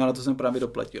 No ale to jsem právě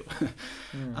doplatil.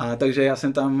 A takže já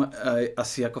jsem tam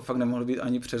asi jako fakt nemohl být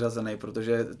ani přeřazený,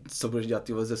 protože co budeš dělat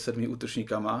ty vole se 7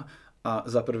 útočníkama a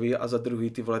za prvý a za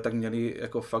druhý ty vole tak měli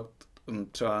jako fakt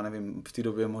třeba nevím, v té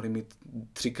době mohli mít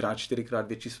 3x, 4x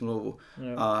větší smlouvu.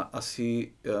 A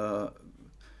asi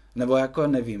nebo jako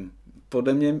nevím.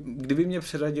 Podle mě, kdyby mě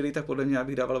přeřadili, tak podle mě já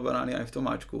bych dával banány i v tom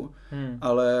Ačku,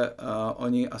 ale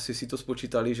oni asi si to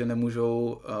spočítali, že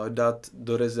nemůžou dát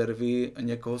do rezervy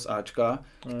někoho z Ačka,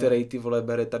 který ty vole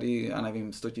bere tady, já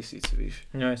nevím, 100 000, víš.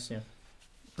 No jasně.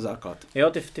 Základ. Jo,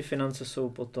 ty finance jsou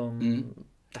potom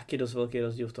taky dost velký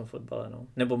rozdíl v tom fotbale, no.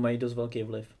 Nebo mají dost velký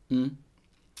vliv.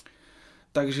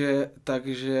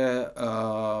 Takže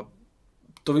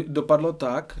to dopadlo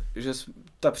tak, že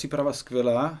ta příprava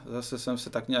skvělá, zase jsem se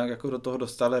tak nějak jako do toho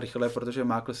dostal rychle, protože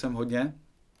mákl jsem hodně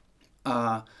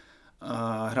a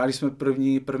hráli jsme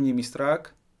první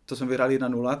mistrák, to jsme vyhráli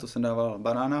 1-0, to jsem dával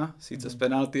banána, sice z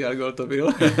penalty, ale gol to byl.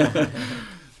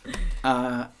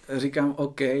 A říkám,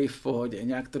 OK, v pohodě,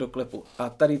 nějak to doklepu. A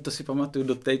tady to si pamatuju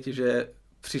doteď, že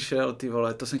přišel, ty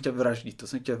vole, to jsem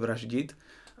chtěl vraždit.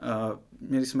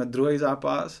 Měli jsme druhý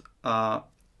zápas a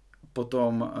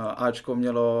potom Ačko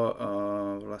mělo,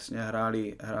 vlastně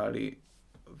hráli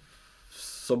v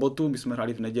sobotu, my jsme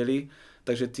hráli v neděli,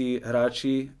 takže ty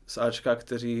hráči z Ačka,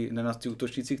 ty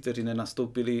útočníci, kteří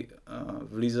nenastoupili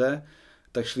v lize,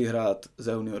 tak šli hrát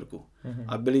za juniorku.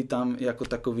 A byli tam jako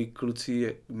takový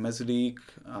kluci Mezlík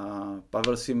a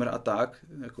Pavel Simr a tak,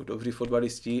 jako dobří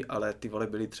fotbalisti, ale ty vole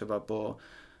byli třeba po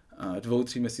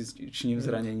 2-3 měsíčním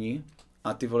zranění.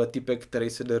 A ty vole typek, který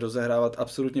se jde rozehrávat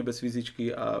absolutně bez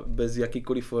fyzičky a bez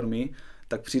jakýkoliv formy,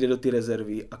 tak přijde do ty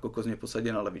rezervy a kokos mě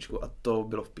posadí na lavičku a to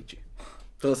bylo v piči.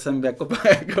 To jsem jako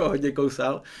hodně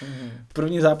kousal.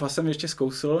 První zápas jsem ještě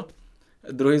zkousl,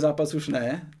 druhý zápas už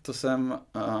ne. To jsem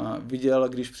viděl,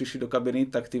 když přišli do kabiny,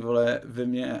 tak ty vole ve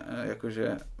mně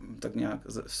jakože tak nějak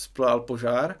splál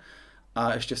požár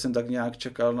a ještě jsem tak nějak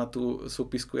čekal na tu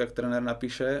soupisku, jak trenér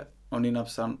napíše. On ji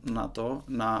napsal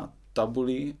na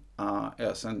tabuli a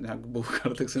já jsem nějak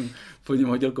bouchal, tak jsem po něm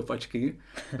hodil kopačky.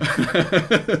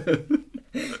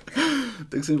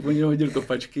 Tak jsem po něm hodil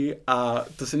kopačky a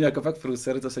to jsem měl jako fakt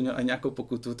průser, to jsem měl ani nějakou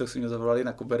pokutu, tak jsem mě zavolali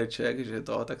na kobereček, že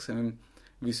to, tak jsem jim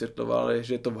vysvětloval,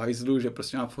 že je to v hajzlu, že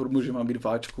prostě mám formu, že mám být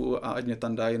váčku a ať mě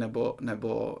tam dají,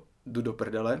 nebo jdu do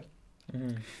prdele.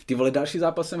 Ty vole, další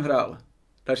zápas jsem hrál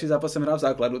v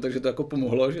základu, takže to jako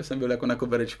pomohlo, že jsem byl jako na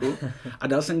koberečku a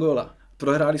dal jsem góla.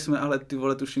 Prohráli jsme, ale ty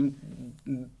vole, tuším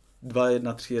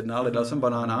 2-1, 3-1, ale dal jsem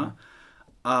banána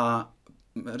a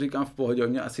říkám v pohodě,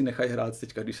 mě asi nechají hrát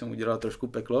teďka, když jsem udělal trošku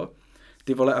peklo.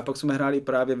 Ty vole, a pak jsme hráli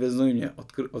právě ve Znojmě,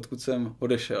 odkud jsem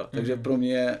odešel. Takže pro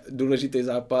mě důležitý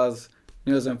zápas,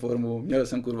 měl jsem formu, měl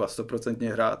jsem kurva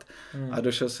 100% hrát a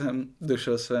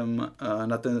došel jsem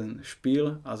na ten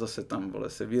špíl a zase tam vole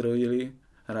se vyrojili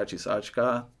hráči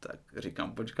sáčka, tak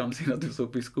říkám, počkám si na tu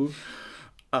soupisku.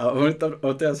 A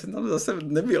já jsem tam zase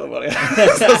nebyl, ale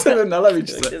já zase byl na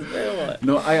lavičce.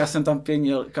 No a já jsem tam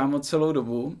pěnil, kámo, celou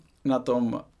dobu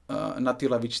na té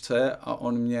lavičce a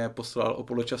on mě poslal o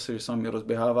poločase, že se mám mě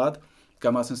rozběhávat.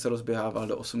 Kámo, já jsem se rozběhával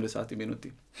do 80.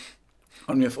 minuty.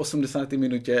 On mě v 80.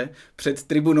 minutě před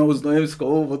tribunou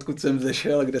znojemskou, odkud jsem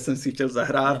zešel, kde jsem si chtěl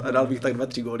zahrát a dal bych tak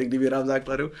 2-3 góly, kdyby hrál v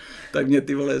základu, tak mě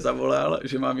ty vole zavolal,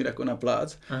 že mám jít jako na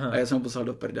plác a já jsem ho poslal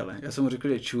do prdele. Já jsem mu řekl,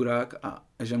 že je čurák a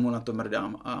že mu na to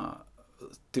mrdám a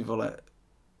ty vole,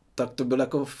 tak to byl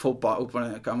jako foupa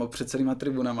úplně, kámo, před celýma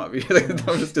tribunama, víš, tak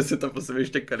tam prostě se tam po sebe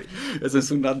štěkali. Já jsem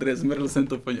sundal dres, mrdl jsem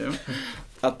to po něm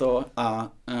a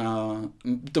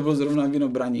to bylo zrovna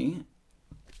Vinobraní.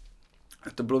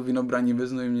 To bylo Vinobraní ve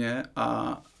Znojmě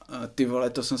a ty vole,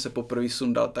 to jsem se poprvé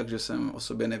sundal tak, že jsem o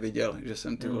sobě nevěděl, že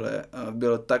jsem ty vole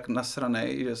byl tak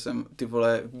nasranej, že jsem ty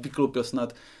vole vyklopil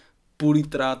snad půl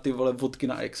litra ty vole vodky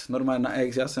na ex. Normálně na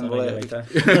ex, já jsem vole,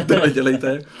 to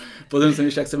nedělejte. Potom jsem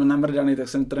ještě, jak jsem namrdaný, tak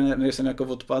jsem trenér, než jsem jako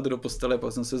odpadl do postele,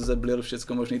 pak jsem se zeblil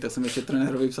všecko možný, tak jsem ještě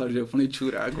trenérovi psal, že je úplný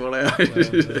čurák, vole,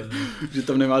 že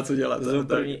tam nemá co dělat. To jsou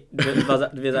první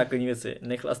dvě základní věci.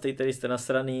 Nechlastejte, když jste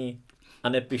nasraný, a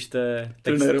nepište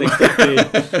texty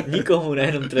nikomu,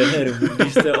 nejenom trenérům.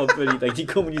 Když jste opilí, tak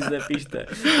nikomu nic nepište.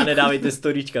 A nedávejte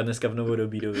storíčka dneska v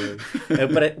novodobí době.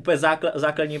 Úplně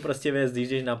základní prostě věc, když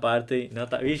jdeš na party,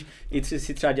 víš, i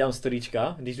si třeba dělám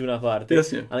storíčka, když jdu na party,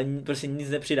 jasně. Ale prostě nic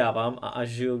nepřidávám a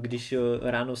až když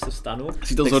ráno se vstanu, tak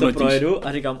se projedu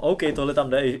a říkám, OK, tohle tam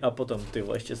jde a potom, ty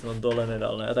vole, ještě jsem tam tohle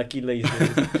nedal, ne? A takýhle jízdy.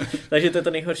 Takže to je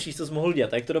to nejhorší, co jsi mohl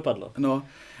dělat. A jak to dopadlo? No,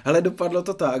 hele, dopadlo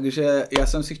to tak, že já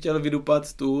jsem si chtěl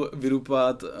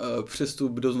vydupat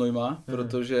přestup do Znojma,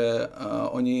 protože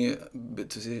oni,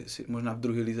 možná v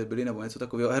druhé lize byli nebo něco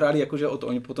takového, hráli jakože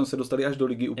oni potom se dostali až do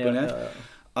ligy úplně. Jo.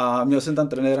 A měl jsem tam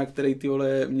trenéra, který ty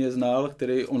vole mě znal,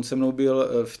 který on se mnou byl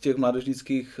v těch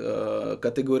mládežnických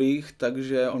kategoriích,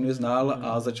 takže on mě znal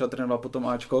a začal trénovat potom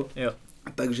Ačko. Jo.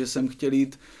 Takže jsem chtěl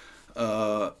jít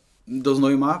do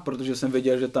Znojma, protože jsem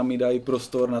věděl, že tam mi dají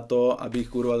prostor na to, abych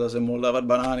kurva zase mohl dávat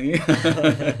banány.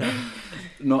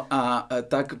 No a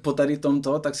tak po tady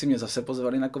tomto, tak si mě zase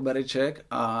pozvali na kobereček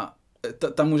a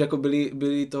tam už jako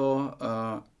byli to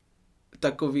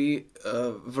takový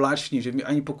vláční, že mi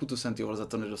ani pokutu jsem ty vole za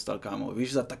to nedostal, kámo.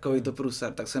 Víš, za takový to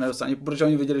průser, tak se nedostal ani, protože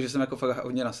oni věděli, že jsem jako fakt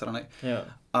hodně nasranej. Yeah.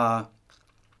 A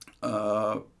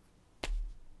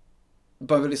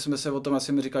bavili jsme se o tom,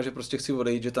 asi mi říkal, že prostě chci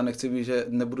odejít, že tam nechci být, že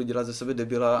nebudu dělat ze sebe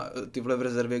debila ty vole v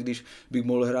rezervě, když bych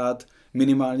mohl hrát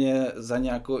minimálně za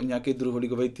nějaký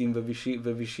druholigový tým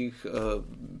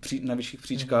na vyšších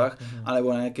příčkách,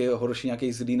 anebo na nějaký horší,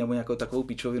 nějaký zlý nebo nějakou takovou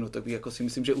píčovinu, tak bych jako si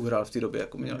myslím, že uhrál v té době,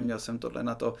 jako měl jsem tohle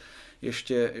na to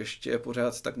ještě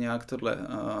pořád tak nějak tohle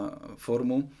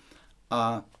formu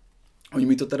a oni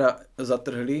mi to teda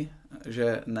zatrhli,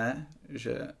 že ne,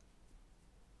 že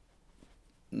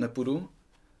nepůjdu.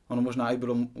 Ono možná i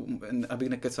bylo, abych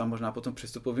nekecal, možná po tom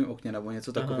přestupovém okně nebo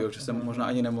něco takového, že jsem možná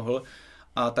ani nemohl.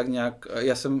 A tak nějak,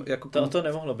 já jsem jako... To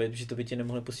nemohlo být, že to by ti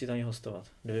nemohli pustit ani hostovat,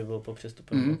 kdyby bylo po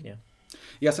přestupovém okně.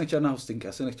 Já jsem chtěl na hostinky,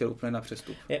 já jsem nechtěl úplně na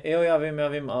přestup. Jo, já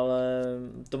vím, ale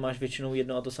to máš většinou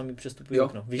jedno a to samý přestupuje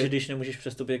okno. Víš, že když nemůžeš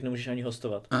přestupit, tak nemůžeš ani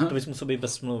hostovat. Aha. To bys musel být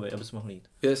bez smlouvy, abys mohl jít.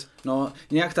 Yes, no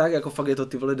nějak tak, jako fakt je to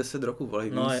ty vole 10 roků, vole.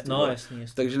 No, jasně.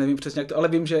 Takže nevím přesně jak to, ale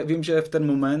vím, že v ten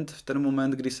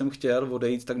moment, kdy jsem chtěl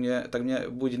odejít, tak mě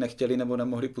buď nechtěli nebo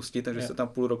nemohli pustit, takže jsem tam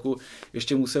půl roku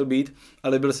ještě musel být,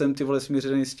 ale byl jsem ty vole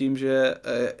smířený s tím, že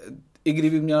i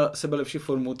kdyby měl sebe lepší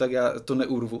formu, tak já to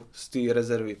neurvu z té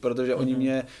rezervy, protože oni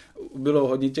mě, bylo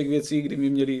hodně těch věcí, kdy mě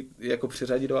měli jako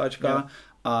přiřadit do Ačka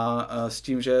a s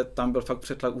tím, že tam byl fakt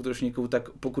přetlak útočníků, tak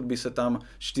pokud by se tam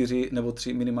 4 nebo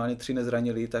 3, minimálně 3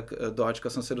 nezranili, tak do Ačka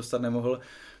jsem se dostat nemohl.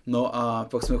 No a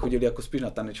pak jsme chodili jako spíš na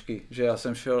tanečky, že já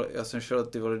jsem šel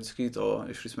ty vole vždycky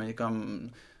šli jsme někam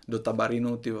do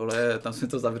Tabarinu, ty vole, tam jsme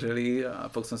to zavřeli a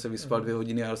pak jsem se vyspal 2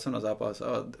 hodiny a jel jsem na zápas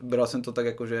a bral jsem to tak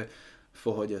jako, že v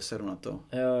pohodě, seru na to.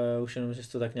 Jo, už jenom, že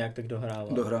jsi to tak nějak tak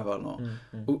dohrával. Dohrával, no.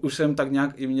 Už jsem tak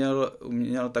nějak i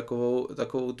měl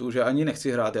takovou tu, že ani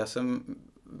nechci hrát,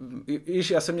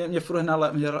 mě furt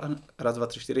hnal, raz, 2,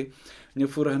 3, 4, mě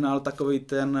furt hnal takovej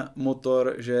ten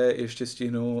motor, že ještě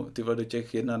stihnu ty do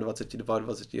těch 21,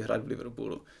 20 hrát v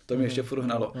Liverpoolu. To mě ještě furt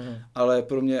hnalo. Ale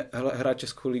pro mě hrát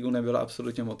Českou ligu nebyla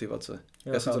absolutně motivace.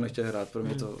 Já jsem to nechtěl hrát, pro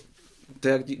mě to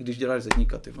je jak když děláš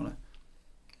zedníka, ty vole.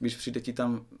 Když přijde ti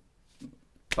tam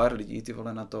pár lidí, ty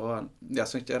vole, na to a já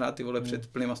jsem chtěl hrát ty vole před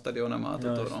plnýma stadionama a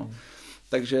toto, no.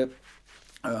 Takže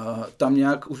tam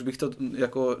nějak už bych to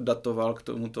jako datoval k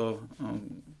tomuto,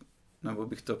 nebo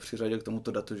bych to přiřadil k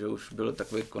tomuto datu, že už byl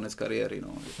takový konec kariéry,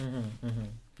 no.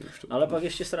 Ale pak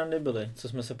ještě srandy byly, co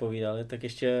jsme se povídali, tak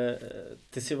ještě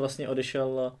ty si vlastně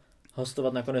odešel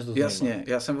hostovat nakonec do Znojma. Jasně,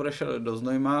 já jsem odešel do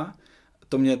Znojma,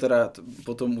 to mě teda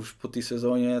potom už po té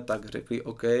sezóně tak řekli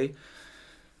OK.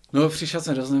 No přišel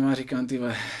jsem do Znojma a říkám,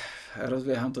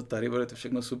 rozběhám to tady, bude to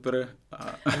všechno super.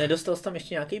 A nedostal jsi tam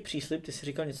ještě nějaký příslib? Ty jsi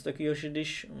říkal něco takového, že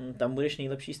když tam budeš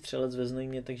nejlepší střelec ve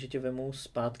Znojmě, takže tě vemou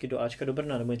zpátky do Ačka do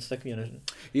Brna, nebo něco takového?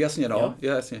 Jasně, no,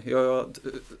 jasně, jo.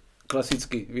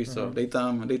 Klasicky, víš co,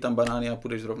 dej tam banány a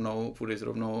půjdeš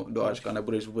rovnou do Ačka,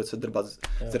 nebudeš vůbec se drbat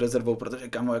s rezervou, protože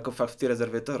kamo, jako fakt v té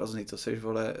rezervě je to hrozný, co seš,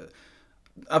 vole.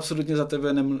 Absolutně za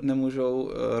tebe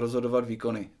nemůžou rozhodovat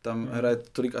výkony. Tam hraje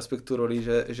tolik aspektů roli,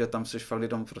 že tam seš fakt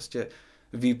jenom prostě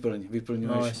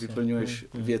vyplňuješ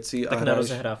věci. Tak a na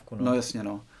rozehrávku, no. No jasně,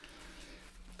 no.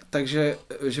 Takže,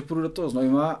 že půjdu do toho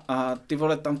Znojma a ty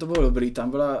vole, tam to bylo dobrý,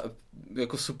 tam byla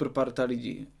jako super parta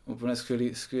lidí, úplně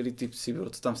skvělý typci, bylo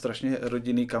to tam strašně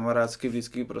rodinný, kamarádský,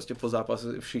 vždycky prostě po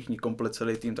zápase všichni, komplet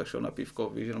celý tým, tak šel na pivko,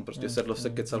 víš, jenom prostě sedlo se,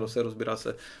 kecalo se,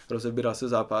 rozebíral se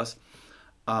zápas.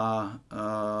 A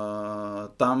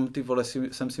tam ty vole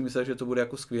jsem si myslel, že to bude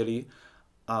jako skvělý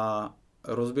a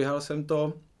rozběhal jsem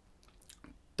to,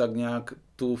 tak nějak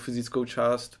tu fyzickou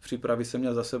část přípravy jsem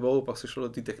měl za sebou, pak se šlo do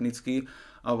ty technický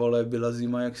a vole byla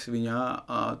zima jak svině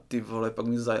a ty vole pak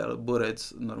mi zajel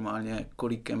borec normálně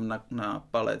kolíkem na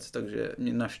palec, takže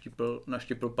mě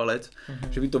naštipl palec,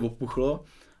 že mi to opuchlo.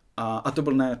 A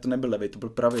to nebyl levý, to byl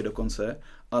pravý dokonce.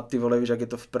 A ty vole, víš, jak je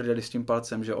to v prdeli s tím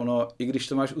palcem, že ono, i když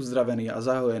to máš uzdravený a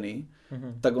zahojený,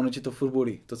 tak ono ti to furt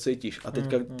bolí, to cítíš. A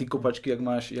teďka ty kopačky,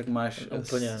 jak máš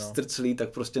úplně, strclý, tak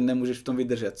prostě nemůžeš v tom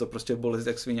vydržet, to prostě bolest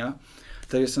jak svině.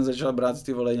 Takže jsem začal brát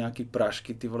ty vole nějaký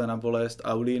prášky, ty vole na bolest,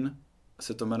 Aulin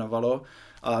se to jmenovalo.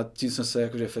 A tím jsem se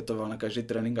jakože fetoval na každý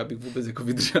trénink, abych vůbec jako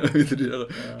vydržel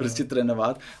prostě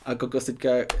trénovat. A kokos teďka,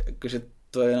 jakože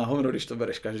to je na hovno, když to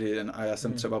bereš každý den a já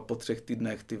jsem třeba po 3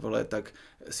 týdnech, ty vole, tak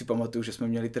si pamatuju, že jsme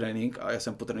měli trénink a já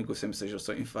jsem po tréninku si myslel, že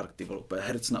dostal infarkt, ty vole, úplně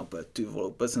hercna,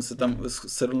 úplně jsem se tam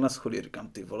sedl na schody, říkám,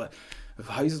 ty vole, v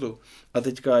hajzlu. A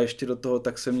teďka ještě do toho,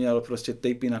 tak jsem měl prostě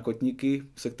tejpy na kotníky,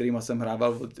 se kterými jsem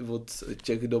hrával od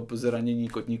těch dob zranění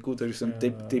kotníků, takže jsem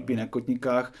tejpy na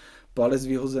kotníkách, palec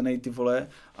vyhozený, ty vole,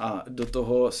 a do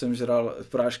toho jsem žral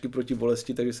prášky proti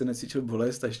bolesti, takže jsem necítil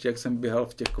bolest a ještě jak jsem běhal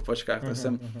v těch kopačkách, tak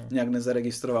jsem nějak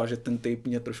nezaregistroval, že ten tape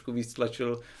mě trošku víc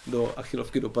tlačil do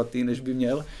achilovky, do paty, než by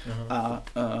měl a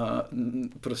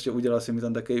prostě udělal si mi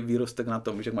tam takový výrostek na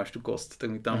tom, že máš tu kost,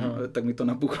 tak mi to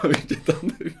napuchlo, že tam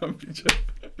říkám, piče.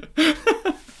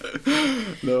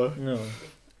 No.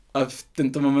 A v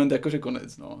tento moment jakože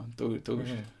konec, no, to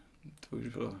už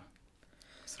bylo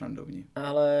srandovní.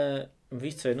 Ale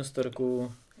víš co, jednu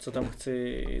storku, co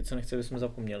nechci, abychom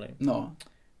zapomněli. No.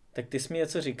 Tak ty jsi mi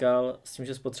něco říkal s tím,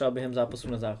 že jsi potřeboval během zápasu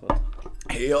na záchod.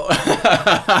 Jo.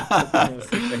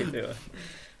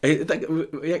 Tak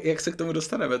jak se k tomu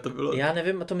dostaneme? To bylo... Já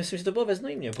nevím, to myslím, že to bylo ve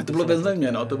Znojmě. To bylo ve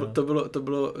Znojmě, no,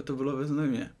 to bylo ve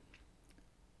Znojmě.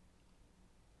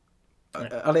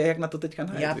 Ale jak na to teďka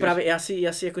najít?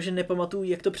 Já si jakože nepamatuju,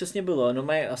 jak to přesně bylo. No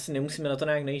asi nemusíme na to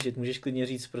nějak najíždět. Můžeš klidně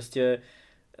říct prostě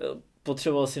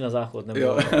potřeboval si na záchod,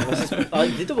 nebo ale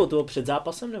kdy to bylo? To bylo před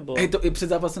zápasem, nebo? To i před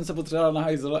zápasem se potřeboval na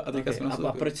hajzle a teďka jsme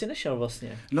a proč jsi nešel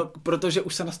vlastně? No, protože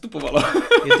už se nastupovalo.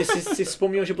 Ty jsi si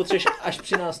vzpomněl, že potřebuješ až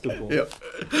při nástupu. Jo.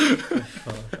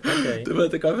 Okay. To byla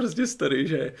taková prostě story,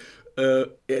 že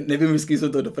nevím, jestli jsme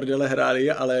to do prdele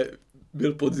hráli, ale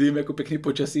byl podzim, jako pěkný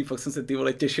počasí, fakt jsem se ty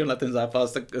vole těšil na ten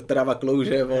zápas, tak tráva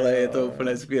klouže, vole, je to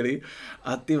úplně skvělý.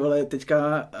 A ty vole,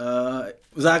 teďka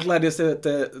základ je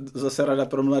zase rada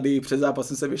pro mladý, před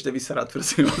zápasem se běžte vysarat,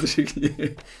 prosím vás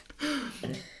všichni.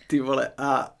 Ty vole,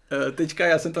 a teďka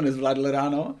já jsem to nezvládl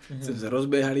ráno, jsem se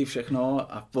rozběhali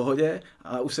všechno a v pohodě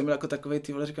a už jsem byl jako takovej,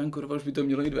 ty vole, říkám, kurva, už by to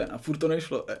mělo jít ven a furt to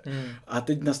nešlo. A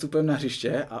teď nastupujeme na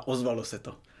hřiště a ozvalo se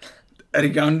to. A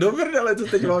říkám, dobrý, ale co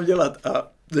teď mám dělat?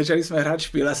 A začali jsme hrát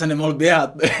špíl, já jsem nemohl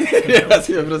běhat. Já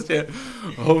jsem prostě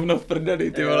hovno v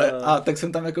prdeli, ty vole. A tak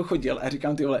jsem tam jako chodil a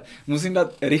říkám, ty vole, musím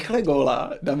dát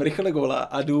dám rychle góla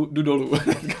a jdu dolů.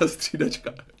 Teďka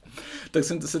střídačka. Tak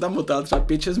jsem se tam motal třeba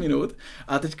 5-6 minut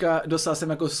a teďka dostal jsem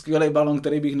jako skvělý balon,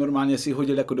 který bych normálně si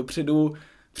hodil jako dopředu,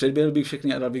 předběhl bych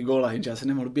všechny a dal bych góla, jenže já se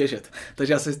nemohl běžet.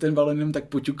 Takže já jsem si ten balon jenom tak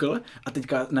poťukl a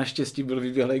teďka naštěstí byl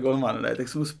vyběhlej golman, ne? Tak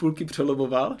jsem mu z půlky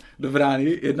přeloboval do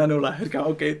brány 1-0. Říkám,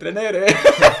 OK, trenére,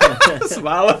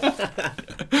 smál.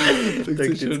 Tak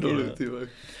se šel dolů, ty vole.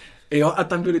 Jo, a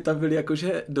tam byly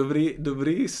jakože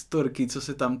dobrý storky, co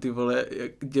se tam, ty vole,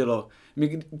 dělo.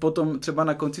 My potom třeba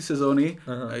na konci sezóny,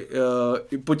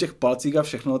 po těch palcích a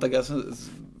všechno, tak já jsem,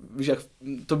 víš, jak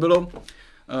to bylo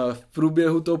v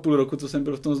průběhu toho půl roku, co jsem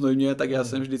byl v tom Znojmě, tak já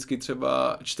jsem vždycky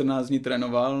třeba 14 dní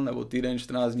trénoval, nebo týden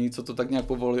 14 dní, co to tak nějak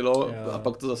povolilo, a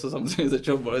pak to zase samozřejmě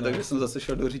začalo bolet, takže jsem zase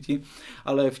šel do řití,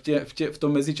 ale v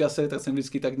tom mezičase, tak jsem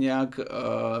vždycky tak nějak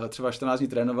třeba 14 dní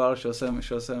trénoval, šel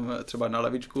jsem třeba na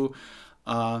lavičku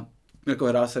a jako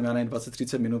hrál jsem já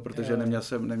 20-30 minut, protože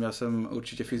neměl jsem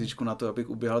určitě fyzičku na to, abych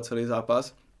uběhal celý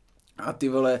zápas. A ty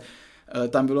vole,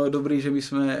 tam bylo dobrý, že my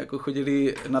jsme jako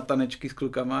chodili na tanečky s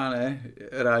klukama, ne,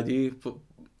 rádi,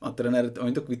 a trenér,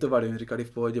 oni to kvitovali, oni říkali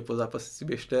v pohodě, po zápase si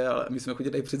běžte, ale my jsme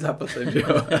chodili i před zápasem, že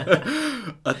jo.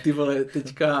 A ty vole,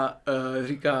 teďka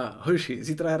říká, hoši,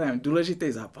 zítra hrajeme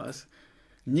důležitý zápas,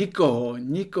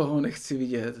 nikoho nechci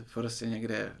vidět prostě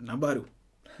někde na baru.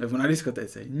 Nebo na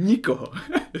diskotéce. Nikoho.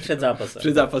 Před zápasem.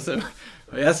 Před zápasem.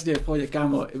 Jasně, v pohodě,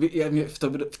 kámo.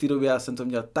 V té době já jsem to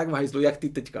měl tak v hajzlu, jak ty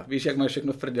teďka. Víš, jak máš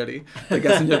všechno v prdeli. Tak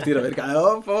já jsem měl v té době. Říkám,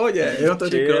 jo, v pohodě. Jenom to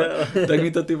řekl. Tak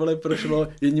mi to ty vole prošlo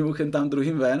jedním uchem tam,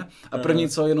 druhým ven. A první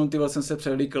co, jenom ty vole jsem se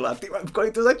převlíkl. A ty vole,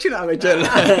 kolik to začíná večer?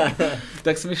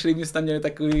 Tak jsme šli, my jsme tam měli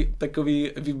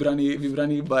takový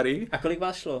vybraný bary. A kolik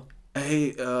vás šlo?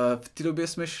 Hej, v té době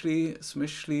jsme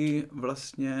šli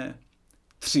vlastně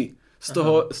 3.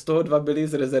 Z toho 2 byli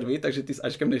z rezervy, takže ty s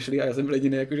Ačkem nešli a já jsem byl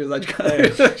jediný jakože z Ačka,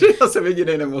 takže já jsem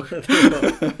jediný nemohl.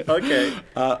 Okay.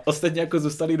 A ostatní jako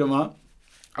zůstali doma,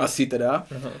 asi teda.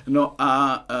 No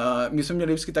a my jsme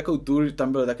měli vždycky takovou tour,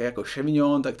 tam byl také jako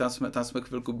Šemignon, tak tam jsme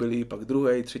chvilku byli, pak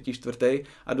 2., 3., 4.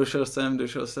 a došel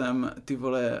jsem, ty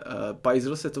vole,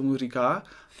 Pajzl se tomu říká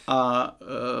a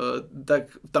tak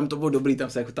tam to bylo dobrý, tam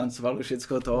se jako tancovalo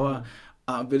všecko to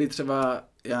a byli třeba,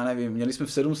 já nevím, měli jsme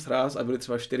v 7 stráz a byly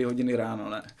třeba 4 hodiny ráno,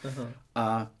 ne?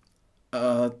 A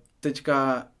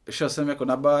teďka šel jsem jako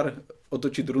na bar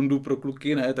otočit rundu pro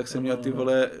kluky, ne? Tak jsem měl ty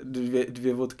vole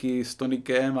 2 vodky s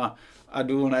tonikem a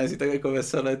jdu na jezdí tak jako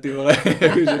veselé, ty vole.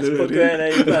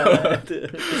 Spokojenej.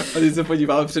 A teď se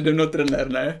podíval přede mnou trenér,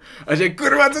 ne? A že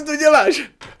kurva, co tu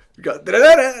děláš? Říkal,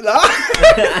 trenére, no?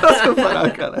 To jsou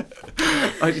paráka, ne?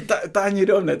 A že táhni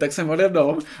dom, ne? Tak jsem odjel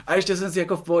dom a ještě jsem si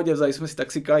jako v pohodě, vzali jsme si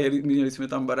taxika, měli jsme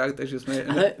tam barák, takže jsme...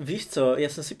 Ale víš co,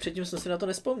 předtím jsem si na to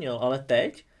nespomněl, ale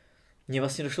teď mně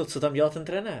vlastně došlo, co tam dělal ten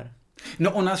trenér.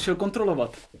 No on nás šel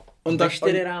kontrolovat. On tak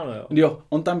 4 ráno, jo? Jo,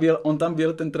 on tam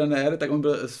byl ten trenér, tak on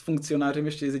byl s funkcionářem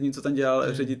ještě s jedním, co tam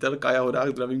dělal ředitel Kaja Hodák,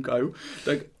 zdravím Kaju,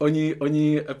 tak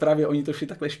oni to šli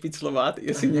takhle špiclovat,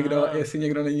 jestli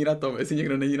někdo není na tom, jestli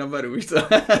někdo není na baru, víš co?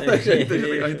 Takže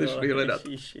oni to šli hledat.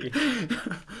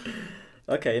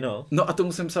 Okay, no. No a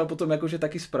tomu jsem psal potom jakože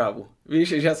taky zprávu. Víš,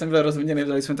 že já jsem byl rozměněný,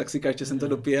 vzali jsme taxika, ještě jsem to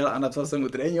dopěl a napsal jsem mu,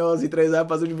 Treňo, zítra je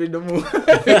zápas, už běž domů.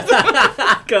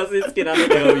 Klasicky na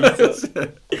to, víš co?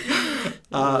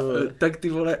 A tak ty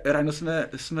vole, ráno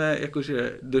jsme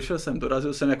jakože,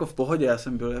 dorazil jsem jako v pohodě, já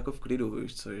jsem byl jako v klidu,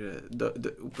 víš co, že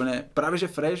úplně, právě že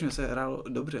fresh, mě se hrálo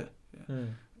dobře.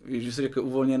 Víš, že jsi jako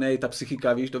uvolněnej, ta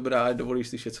psychika, víš, dobrá, dovolíš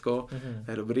si všecko,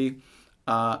 je dobrý.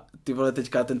 A ty vole,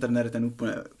 teďka ten trenér, ten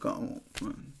úplně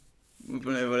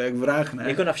vole, jak vrah, ne?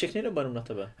 Jako na všechny dopadů na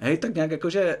tebe? Hej, tak nějak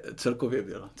jakože celkově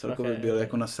byl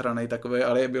jako nasranej takový,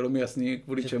 ale bylo mi jasný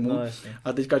kvůli čemu. No,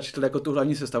 a teďka četl jako tu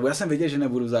hlavní sestavu. Já jsem věděl, že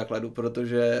nebudu v základu,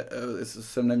 protože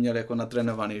jsem neměl jako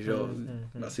natrénovaný, že jo.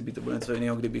 Asi by to bylo něco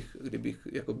jiného, kdybych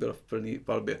jako byl v plný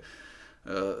palbě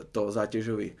to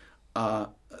zátěžový.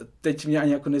 A teď mě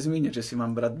ani jako nezmínil, že si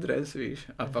mám brát dres, víš,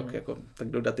 a pak jako tak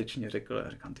dodatečně řekl, a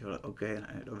říkám, ty vole, OK,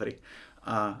 ne, dobrý.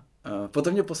 A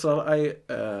potom mě poslal i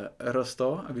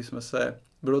Rosto, aby jsme se,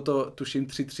 bylo to, tuším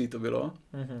 3-3 to bylo,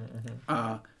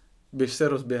 a běž se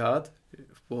rozběhat,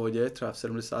 v pohodě, třeba v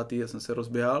 70. já jsem se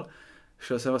rozběhal,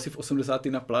 šel jsem asi v 80.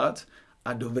 na plác,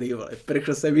 a dobrý, vole,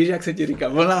 prchl jsem, víš, jak se ti říká,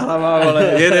 volná hlava,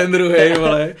 vole, jeden, druhej,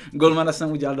 vole. Golmana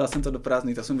jsem udělal, dal jsem to do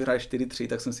prázdný, tak jsem vyhrál 4-3,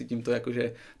 tak jsem si tímto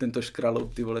jakože tento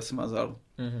škraloup, ty vole, smazal.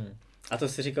 A to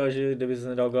jsi říkal, že kdyby jsi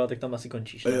nedal gola, tak tam asi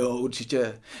končíš, ne? Jo,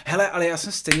 určitě. Hele, ale já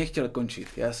jsem stejně chtěl končit.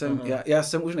 Já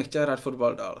jsem už nechtěl hrát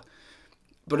fotbal dál.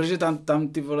 Protože tam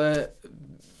ty vole,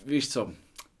 víš co,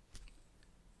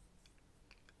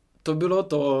 to bylo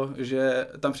to, že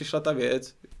tam přišla ta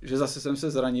věc, že zase jsem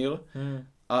se zranil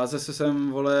a zase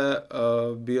jsem, vole,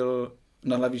 byl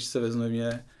na lavičce ve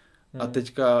Znojmě a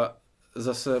teďka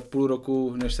zase půl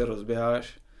roku, než se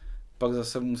rozběháš, pak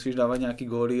zase musíš dávat nějaký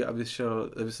góly, aby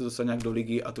se dostal nějak do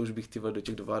ligy a to už bych do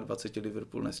těch 22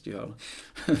 Liverpool nestíhal.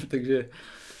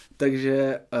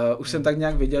 takže už jsem tak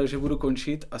nějak věděl, že budu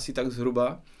končit asi tak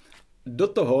zhruba. Do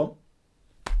toho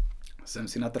jsem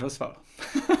si natrhl sval.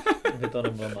 Aby to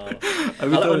nebylo málo.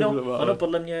 Ale ono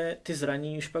podle mě ty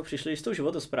zraní už pak přišly s tou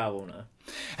životosprávou, ne?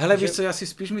 Hele, víš co, já si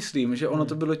spíš myslím, že ono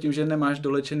to bylo tím, že nemáš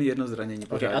dolečený jedno zranění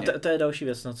pořádně. Okay, a to je další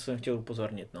věc, na co jsem chtěl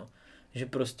upozornit, no. Že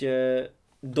prostě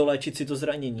dolečit si to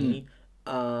zranění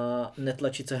a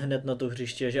netlačit se hned na to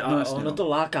hřiště, že ono to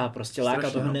láká prostě, láká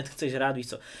to hned, chceš hrát, víš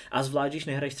co. A zvlášť, když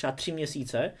nehraješ třeba 3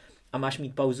 měsíce a máš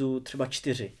mít pauzu třeba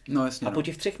 4. No jasně. A po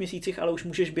těch 3 měsících ale už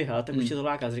můžeš běhat, tak už tě to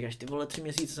láká. Říkáš, ty vole, 3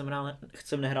 měsíce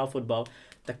jsem nehrál fotbal,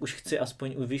 tak už chci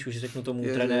aspoň, víš, už řeknu tomu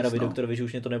trenérovi, doktorovi, že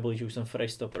už mě to nebolí, že už jsem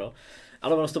fresh stopro.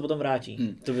 Ale ono se to potom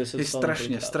vrátí. To by se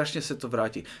strašně se to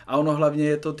vrátí. A ono hlavně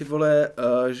je to, ty vole,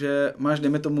 že máš,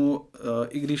 dejme tomu,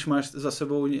 i když máš za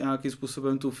sebou nějakým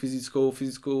způsobem tu fyzickou,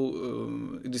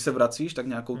 když se vracíš, tak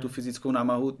nějakou tu fyzickou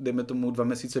námahu, dejme tomu 2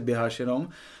 měsíce běháš jenom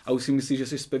a už si myslíš, že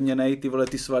jsi zpevněnej, ty vole,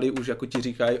 ty svaly už jako ti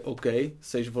říkají, OK,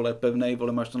 seš, vole, pevnej,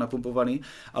 vole, máš to napumpovaný,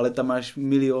 ale tam máš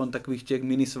milion takových těch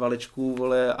mini svalečků,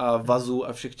 vole, a vazů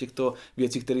a všech těchto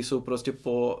věcí, které jsou prostě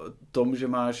po tom, že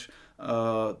máš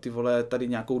ty vole tady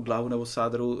nějakou dlahu nebo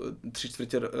sádru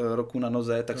 3/4 roku na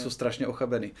noze, tak jsou strašně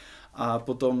ochabeny. A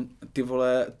potom ty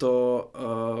vole to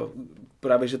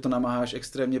právě, že to namáháš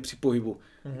extrémně při pohybu.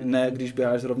 Ne, když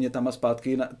běháš zrovna tam a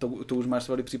zpátky, to už máš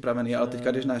svaly připravený, ale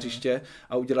teďka jdeš na hřiště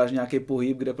a uděláš nějaký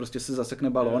pohyb, kde prostě se zasekne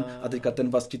balón a teďka ten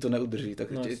vaz ti to neudrží, tak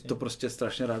to prostě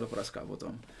strašně rádo praská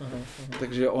potom.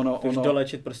 Takže ono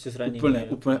dolečit prostě zranění.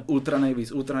 Úplně ultra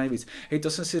nejvíc. Hej, to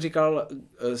jsem si říkal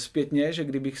zpětně, že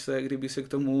kdybych se k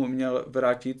tomu měl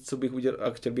vrátit, co bych udělal, a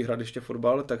chtěl bych hrát ještě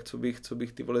fotbal, tak co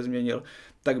bych ty vole změnil,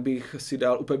 tak bych si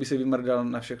dal, úplně bych se vymrdal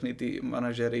na všechny ty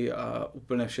manažery a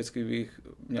úplně všechny bych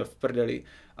měl v prdeli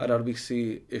a dal bych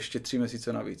si ještě 3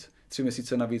 měsíce navíc. 3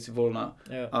 měsíce navíc volna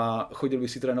a chodil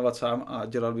bych si trénovat sám a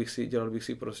dělal bych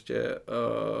si prostě,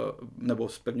 nebo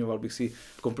zpevňoval bych si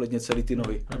kompletně celý ty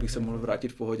nohy, abych se mohl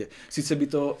vrátit v pohodě. Sice by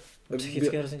to...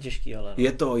 Psychicky hrozně těžký, ale...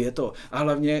 Je to. A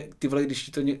hlavně, ty vole, když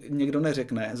ti to někdo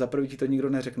neřekne, za prvý ti to nikdo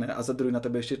neřekne a za druhý na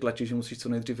tebe ještě tlačí, že musíš co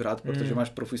nejdřív hrát, protože máš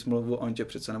profi smlouvu a oni tě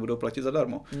přece nebudou platit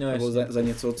zadarmo. Nebo za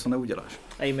něco, co neuděláš.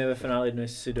 A jim je ve finále jedno,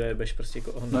 jestli si dojebeš prostě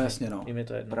jako ohnout. No jasně, no. Jim je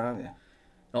to jedno. Právě.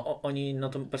 No oni na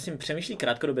tom prostě přemýšlí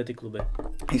krátkodobě ty kluby.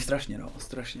 I strašně.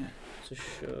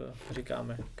 Což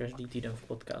říkáme každý týden v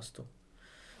podcastu.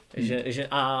 Že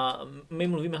a my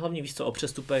mluvíme hlavně víc o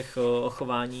přestupech, o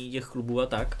chování těch klubů a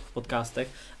tak v podcastech,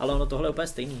 ale ono tohle je úplně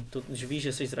stejný. To, že víš,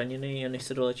 že jsi zraněný a než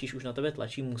se dolečíš, už na tebe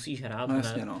tlačí, musíš hrát. No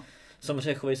jasně, no.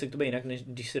 Samozřejmě chovej se k tobě jinak, než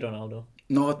když jsi Ronaldo.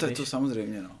 No to je to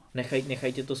samozřejmě, no.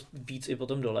 Nechaj tě to víc i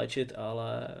potom doléčit,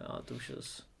 ale to už je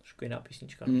trošku jiná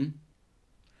písnička.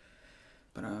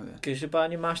 Právě.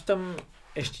 Každopádně máš tam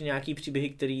ještě nějaký příběhy,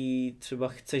 který třeba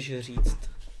chceš říct?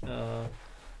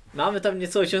 Máme tam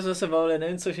něco, o čem jsme se bavili,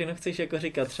 nevím, co všechno chceš jako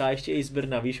říkat, třeba ještě i z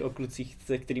Brna, víš, o klucích,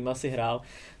 se kterými jsi hrál,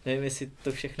 nevím, jestli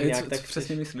to všechno nějak tak... Co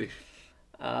přesně myslíš?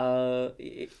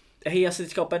 Hej, já si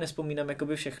teďka úplně nespomínám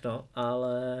jakoby všechno,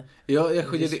 ale... Jo,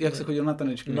 jak se chodil na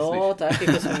tanečky, myslíš? No, tak,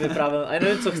 jako jsem vyprávěl, a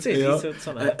nevím, co chci říct,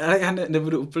 co ne. Ale já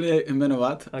nebudu úplně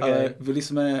jmenovat, ale byli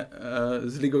jsme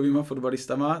s ligovýma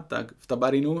fotbalistama, tak v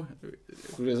Tabarinu,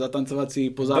 zatancovací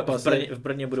po zápase. V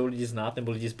Brně budou lidi znát,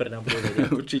 nebo lidi z Brna budou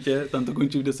vědět. Určitě, tam to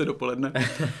končí v 10 dopoledne.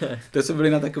 To jsme byli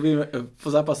na takovým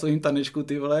pozápasovým tanečku,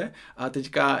 ty vole, a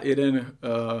teďka jeden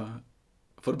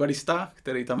fotbalista,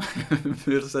 který tam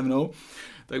byl se mnou,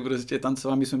 tak prostě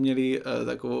tancoval, my jsme měli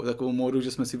takovou módu,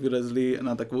 že jsme si vylezli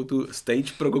na takovou tu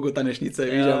stage pro gogo tanečnice,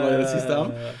 víš, a malý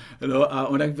tam. No a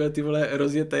on jak byl ty vole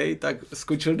rozjetej, tak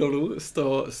skočil dolů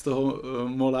z toho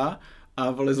mola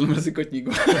a vlezl mezi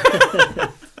kotníku.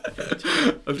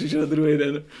 A přišel druhý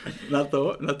den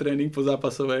na trénink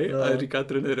pozápasovej a říká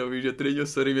trenérovi, že trenér,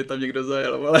 sorry, mě tam někdo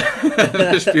zajel, ale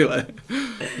na špile.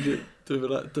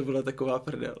 To byla taková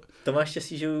prdel. To máš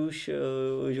štěstí,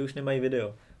 že už nemají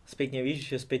video. Zpětně víš,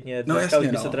 že zpětně dneska už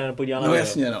by se trenér podíval na video. No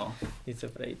jasně, no. Nic se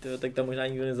prej, tak tam možná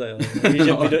nikdo nezajel. Víš,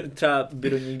 že třeba by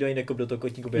do nikdo i nekop do toho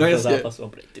kotníku během toho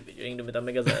zápasu. Ty viděl, někdo by tam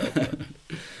mega zajel.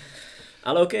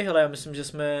 Ale ok, hele, já myslím, že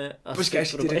jsme... Počkej,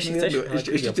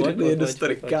 ještě ti řeknu jednu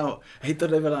story, kámo. Hej,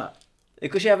 tohle byla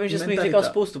Jakože já vím, že jsme jich říkal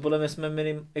spoustu, podle mě jsme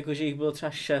jakože jich bylo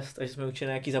třeba 6 a že jsme určitě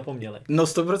nějaký zapomněli. No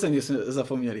 100% jsme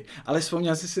zapomněli, ale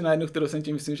vzpomněl jsi si na jednu, kterou jsem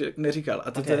ti myslím, že neříkal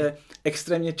a to je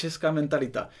extrémně česká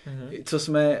mentalita. Co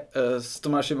jsme s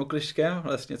Tomášem Oklešťkem,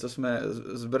 vlastně co jsme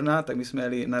z Brna, tak my jsme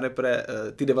jeli na repre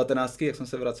ty 19, jak jsem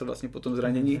se vracel vlastně po tom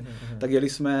zranění, tak jeli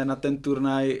jsme na ten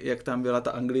turnaj, jak tam byla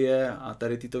ta Anglie a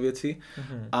tady tyto věci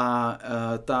a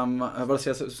tam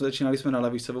vlastně začínali jsme na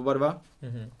lavičce oba dva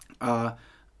a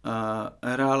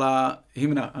hrála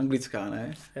hymna anglická,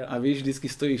 ne? Jo. A víš, vždycky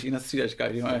stojíš i na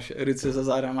střídačkách, že máš ruce za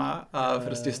zádama a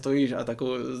prostě stojíš a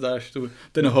takovou zdáš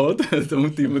ten hod tomu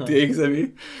týmu, ty jejich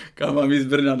zemi, kam mám z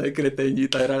Brna, ne, kreténi,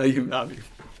 ta hrála hymna.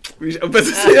 Víš, opět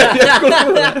si jako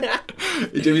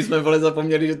že my jsme vole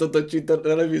zapomněli, že to točí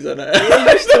televize, ne?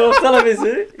 Ježiš, to bylo v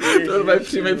televizi? To byl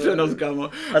přímý přenos, kámo.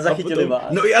 A zachytili vás.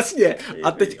 No jasně.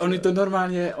 A teď oni to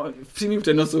normálně v přímým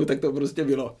přenosu, tak to prostě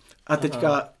bylo. A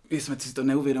teďka jsme si to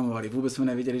neuvědomovali, vůbec jsme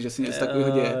nevěděli, že si něco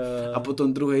takového děje. A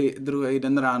potom druhý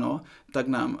den ráno, tak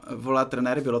nám volá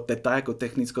trenér, bylo teta jako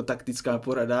technicko-taktická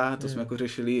porada, to jsme jako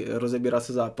řešili, rozebírá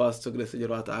se zápas, co kde se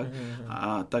dělá a tak.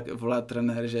 A tak volá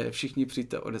trenér, že všichni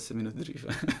přijďte o 10 minut dřív.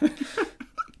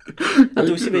 A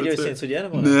ty už si věděl, jestli něco děje,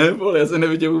 nebo ne? Ne, vole, já jsem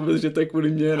nevěděl vůbec, že to je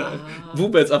kvůli mě, ne.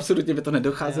 Vůbec, absolutně by to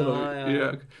nedocházelo.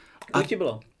 Jak. Kolik ti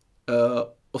bylo?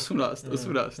 18.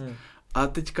 A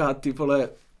teďka ty vole,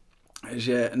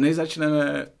 že než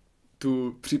začneme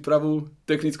tu přípravu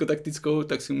technicko-taktickou,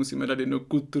 tak si musíme dát jednu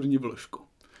kulturní vložku.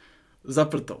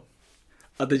 Zaprto.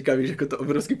 A teďka víš, jako to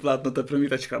obrovský plátno, ta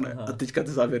promítačka, ne? A teďka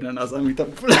to závěr na nás a my tam...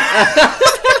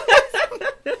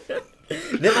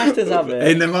 Nemáš ten záběr?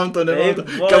 Hej, nemám to.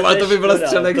 Kam, a to by byla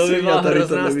střelek svým a tady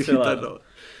to nevychytat, no.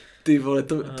 Ty vole,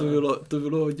 to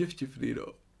bylo hodně vtipný, no.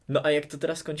 No a jak to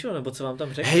teda skončilo, nebo co vám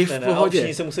tam řekl? Hej, v pohodě. A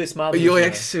všichni se museli smát. Jo,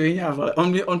 jak svině, vole.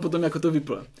 On potom jako to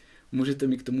vypl. Můžete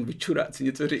mi k tomu vyčuráci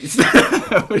něco říct?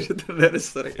 Můžete, ne,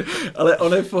 sorry. Ale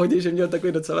on je v pohodě, že měl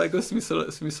takový docela jako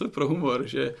smysl pro humor,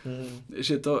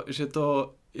 že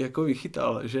to jako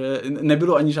vychytal, že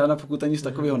nebylo ani žádná pokuta, nic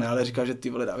takového, ne, ale říkal, že ty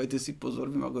vole, dávejte si pozor,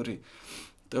 vymagoři.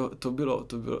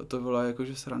 To byla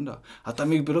jakože sranda. A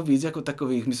tam jich bylo víc jako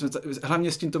takových. My jsme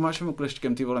hlavně s tím Tomášem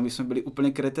Oklešťkem, ty vole, my jsme byli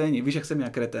úplně kreténi. Víš, jak jsem já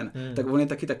kretén? Tak on je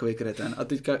taky takový kretén. A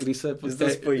teďka, když se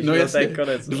spojíš, no jasně,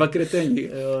 konec, dva kreténi.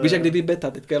 Víš, jak kdyby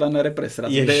Beta teďka jela na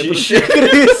represrat. Ježiši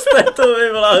Kriste, to by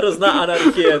byla hrozná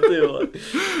anarchie, ty vole.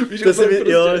 Víš, to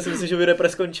já si myslím, že by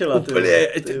repres skončila. Úplně,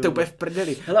 to úplně v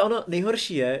prdeli. Hele, ono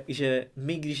nejhorší je, že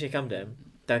my, když někam jdem,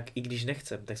 tak i když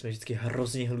nechcem, tak jsme vždycky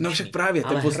hrozně hluční. No však právě,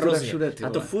 to je postuda všude, ty vole.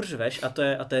 A to furt řveš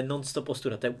a to je non-stop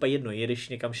postuda, to je úplně jedno, jedeš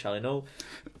někam šalenou,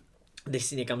 jdeš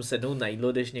si někam sednout na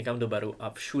jídlo, jdeš někam do baru a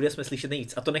všude jsme slyšet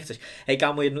nejvíc a to nechceš. Hej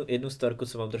kámo, jednu storku,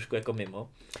 co mám trošku jako mimo,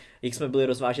 jak jsme byli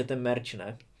rozvážet ten merch,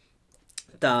 ne,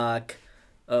 tak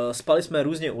spali jsme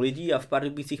různě u lidí a v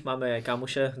Pardubicích máme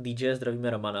kámoše DJ, zdravíme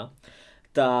Romana,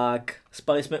 tak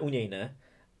spali jsme u něj, ne,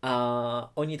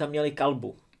 a oni tam měli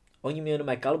kalbu. Oni měli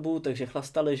jenom kalbu, takže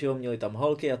chlastali, že jo, měli tam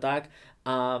holky a tak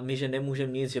a my, že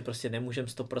nemůžeme nic, že prostě nemůžeme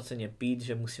 100% pít,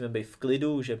 že musíme být v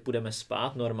klidu, že půjdeme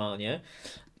spát normálně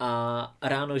a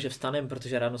ráno, že vstaneme,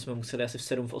 protože ráno jsme museli asi v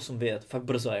 7, v 8 vyjet, fakt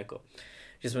brzo jako,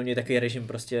 že jsme měli takový režim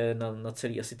prostě na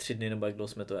celý asi 3 dny, nebo jak dlouho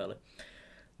jsme to jeli.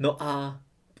 No a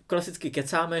klasicky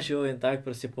kecáme, že jo, jen tak,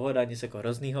 prostě pohoda, nic jako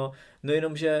hroznýho, no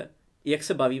jenom, že jak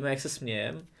se bavíme, jak se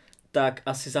smějem, tak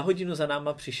asi za hodinu za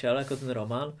náma přišel jako ten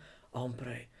Roman a on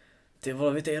prej, ty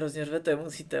vole, vy tady hrozně řvete,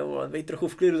 musíte vole, být trochu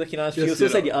v klidu, taky nás přijel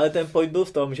sousedí, no. Ale ten point byl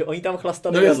v tom, že oni tam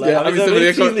chlastali vedle a my jsme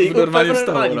byli přízlí,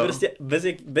 normální, no. Prostě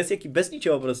bez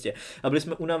ničeho prostě. A byli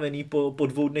jsme unavený po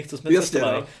 2 dnech, co jsme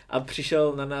cestovali, no. A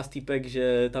přišel na nás týpek,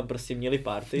 že tam prostě měli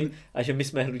party a že my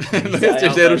jsme hluční. No jasně,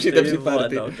 že rušíte při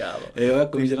party. No, jo,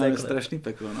 jako my děláme strašný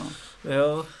peklo, no.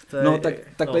 Jo, to je, no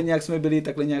takhle nějak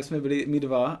jsme byli my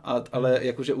dva, ale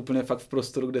jakože úplně fakt v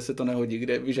prostoru, kde se to nehodí,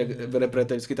 kde víš, jak repre je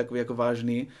vždycky takový jako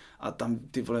vážný a tam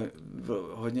ty vole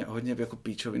hodně jako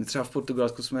píčovin. Třeba v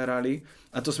Portugalsku jsme hráli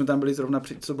a to jsme tam byli zrovna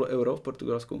co bylo Euro v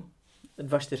Portugalsku?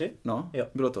 2-4? No, jo.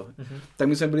 Bylo to. Tak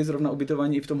my jsme byli zrovna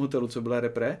ubytovaní i v tom hotelu, co byla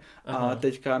repre. A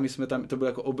teďka my jsme tam, to bylo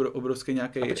jako obrovský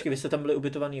nějaký. A počkej, vy jste tam byli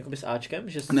ubytovaní jakoby s Áčkem?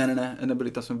 Že jste... Ne,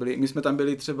 nebyli, tam jsme byli. My jsme tam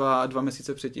byli třeba 2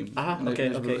 měsíce předtím. Aha,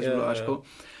 než bylo Áčko. Jo.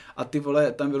 A ty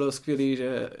vole, tam bylo skvělý,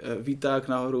 že výták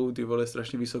nahoru, ty vole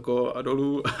strašně vysoko a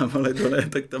dolů a vole dole,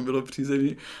 tak tam bylo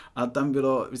přízemí a tam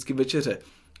bylo vždycky večeře.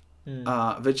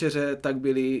 A večeře tak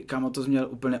byly, kámo, to měl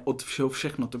úplně od všeho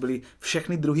všechno, to byly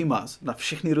všechny druhý mas, na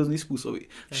všechny různý způsoby,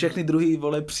 všechny druhý,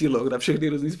 vole, příloh, na všechny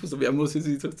různý způsoby a mohl si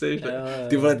říct, co chceš, ne?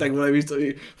 Ty vole, tak vole, víš co,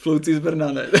 i flouci z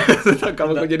Brna, ne? Tak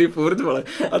kámo chodili furt, vole,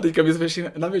 a teďka my jsme šli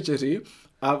na večeři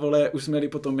A vole, už jsme jeli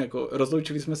potom jako,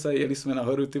 rozloučili jsme se, jeli jsme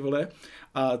nahoru ty vole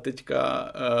a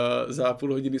teďka za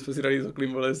půl hodiny jsme si dali z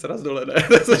oklím, vole, sraz dole, ne?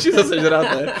 Začali zase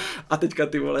žrát, ne? A teďka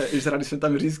ty vole, žrali jsme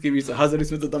tam řízky, víš co, házeli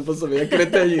jsme to tam po sobě, jak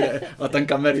kreténi, ne? A tam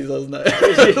kamery zase, ne?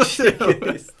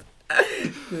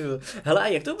 Hele, a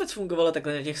jak to vůbec fungovalo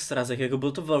takhle na těch srazech? Jako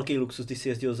byl to velký luxus, když jsi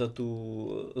jezdil za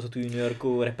tu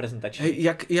juniorku reprezentační?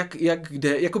 Hey, jak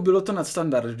kde? Jako bylo to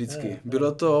nadstandard vždycky.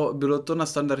 Bylo to na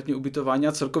standardní ubytování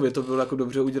a celkově to bylo jako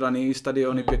dobře udělaný,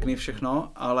 stadiony, pěkný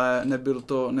všechno, ale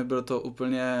nebylo to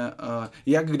úplně,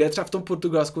 jak kde, třeba v tom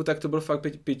Portugalsku, tak to byl fakt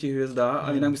 5 hvězda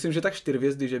a jinak myslím, že tak 4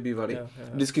 hvězdy, že bývaly.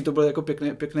 Vždycky to byl jako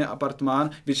pěkný apartmán,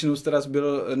 většinou teraz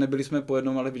nebyli jsme po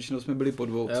jednom, ale většinou jsme byli po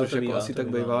dvou, což jako asi tak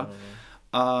bývá.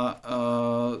 A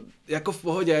jako v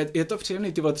pohodě, je to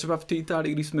příjemný, ty vole, třeba v té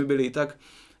Itálii, když jsme byli, tak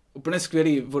úplně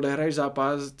skvělý, odehraješ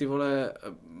zápas, ty vole,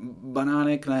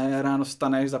 banánek, ne, ráno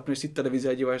staneš, zapneš si televizi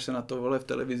a díváš se na to, vole, v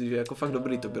televizi, že jako fakt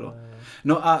dobrý to bylo.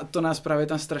 No a to nás právě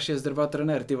tam strašně zdrval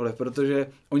trenér, ty vole, protože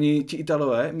ti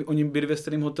Italové, oni byli ve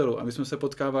stejném hotelu a my jsme se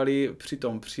potkávali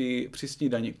při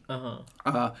snídani. Aha.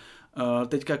 A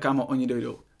teďka, kámo, oni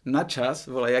dojdou na čas,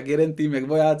 vole, jak jeden tým, jak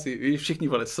vojáci, víš, všichni,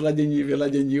 vole, sladění,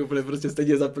 vyladění, úplně prostě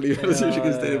stejně zaplý, prostě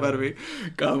všechny stejné barvy,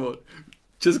 kámo,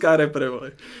 česká repre,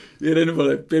 vole, jeden,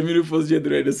 vole, 5 minut později,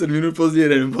 druhý, 10 minut později,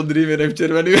 jeden modrý, jeden v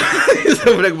červený,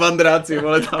 jsou tak vandráci,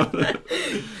 vole, tam,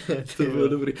 to bylo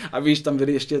dobrý. A víš, tam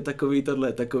byli ještě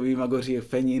takový magoří,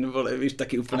 Fenin, vole, víš,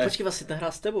 taky úplně. A počkej, vlastně ten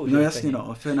hrál s tebou, že? No jasně, Fenin.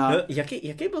 No, Fena. No,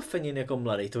 jaký byl Fenin jako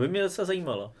mladý, to by mě docela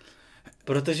zajímalo.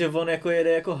 Protože on jako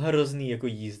jede jako hrozný jako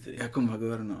jízdy. Jako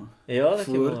magor, no. Jo,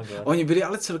 taky magor. Oni byli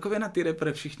ale celkově na ty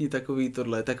repre všichni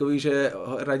takový, že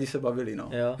rádi se bavili, no.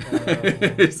 Jo.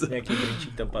 Nějaký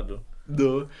drinčík tam padl.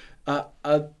 No.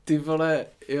 A ty vole,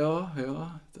 jo.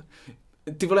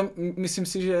 Ty vole, myslím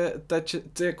si, že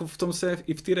jako v tom se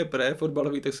i v té repre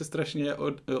fotbalový, tak se strašně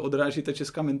odráží ta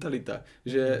česká mentalita,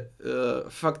 že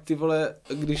fakt ty vole,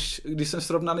 když jsem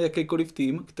srovnal jakýkoliv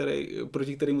tým,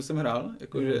 proti kterému jsem hrál,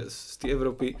 jakože z té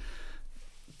Evropy,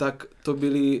 tak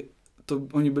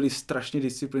oni byli strašně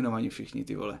disciplinovaní všichni,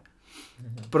 ty vole.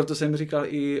 Proto jsem říkal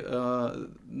i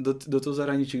do toho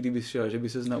zahraničí, kdyby šel, že by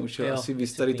se naučil asi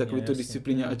vystarit takovýto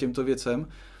disciplíně a těmto věcem,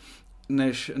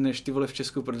 než ty vole v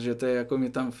Česku, protože to je jako mi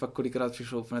tam fakt kolikrát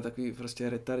přišlo úplně takový prostě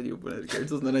retardi, úplně říkají,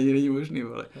 to není možný,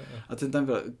 vole. A ten tam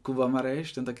byl Kuba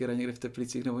Mareš, ten taky hraje někde v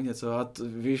Teplicích nebo něco a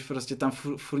víš, prostě tam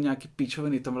furt nějaký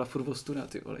píčoviny, tam byla furt ostuda,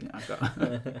 ty vole, nějaká.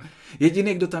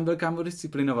 Jediný, kdo tam byl kámo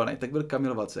disciplinovaný, tak byl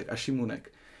Kamil Vacek a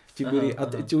Šimunek. Ti byli,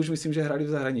 a ti už myslím, že hráli v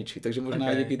zahraničí, takže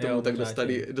možná díky tomu tak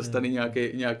dostali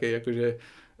nějaký jakože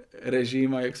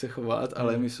režim a jak se chovat,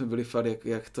 ale my jsme byli fakt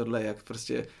jak tohle, jak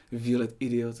prostě výlet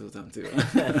idiotů tam, ty.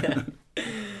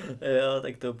 Jo,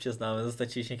 tak to občas známe, to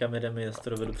stačí, někam jedeme, já si to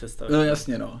dovedu představit. No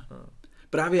jasně, no.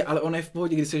 Právě, ale ono je v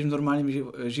pohodě, když jsi v normálním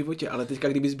životě, ale teďka,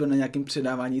 kdybys byl na nějakým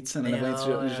předávání cen, nebo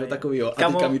něco takového,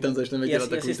 a teďka my tam začneme dělat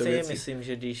takovýto věci. Já si myslím,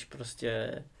 že když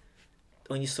prostě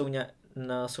oni jsou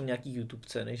nějaký YouTube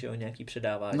ceny, že jo, nějaký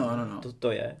předávání, no.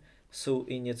 To je. Jsou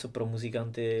i něco pro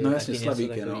muzikanty. No jasně,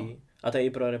 Slavík je, no. A to je i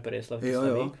pro repery, Slavík.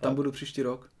 Jo, tam budu příští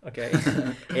rok. Okay.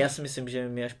 Já si myslím, že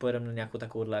my až pojedeme na nějakou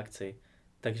takovouhle akci,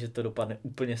 takže to dopadne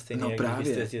úplně stejně, jak když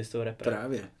jste jezdili z toho repera.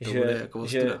 Právě, to bude jako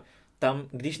že tam,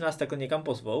 když nás takhle někam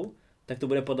pozvou, tak to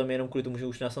bude podle mě jenom kvůli tomu, že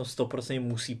už nás tam 100%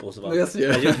 musí pozvat. No jasně.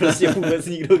 Takže prostě vůbec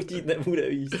nikdo chtít nebude,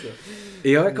 víš co.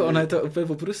 Jo, jako ono je to úplně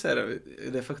po pruser.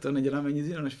 De facto neděláme nic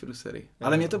jiného než prusery.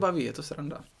 Ale mě to baví, je to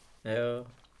sranda. Jo,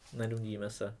 nedundíme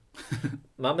se.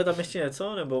 Máme tam ještě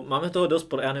něco? Nebo máme toho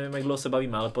dost, já nevím, jak dlouho se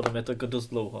bavíme, ale potom je to jako dost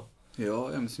dlouho. Jo,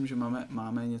 já myslím, že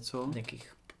máme něco.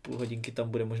 Nějakých půl hodinky, tam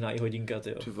bude možná i hodinka,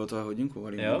 tyjo. Třeba to je hodinku,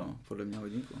 no, podle mě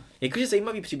hodinku. Jakože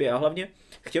zajímavý příběh a hlavně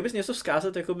chtěl bys něco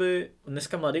vzkázat jakoby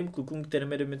dneska mladým klukům,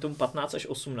 kterým je dejme tomu 15 až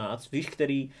 18, víš,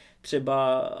 který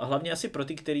třeba, hlavně asi pro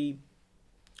ty, který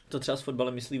to třeba s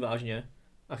fotbalem myslí vážně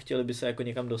a chtěli by se jako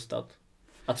někam dostat.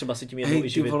 A třeba si tím jednou i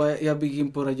živit. Ty vole, já bych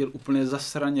jim poradil úplně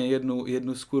zasraně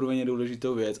jednu skurveně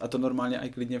důležitou věc a to normálně i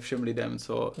klidně všem lidem,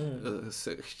 co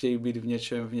se chtějí být v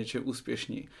něčem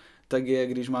úspěšní. Tak je,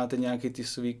 když máte nějaký ty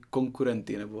svý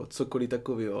konkurenty nebo cokoliv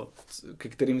takového, ke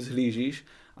kterým zhlížíš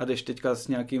a jdeš teďka s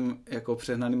nějakým jako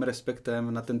přehnaným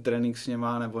respektem na ten trénink s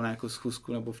něma nebo na nějakou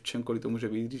schůzku nebo v čemkoliv to může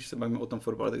být, když se bavíme o tom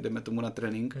fotbale, tak jdeme tomu na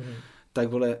trénink, tak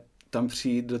vole, tam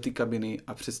přijít do té kabiny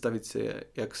a představit si je,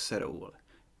 jak serou, vole.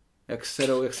 Jak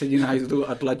sedí na jízdu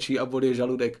a tlačí a bolí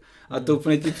žaludek. A to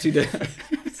úplně ti přijde.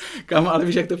 Kam, ale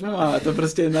víš, jak to pomáhá. To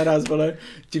prostě naraz, vole,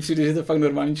 ti přijde, že to je fakt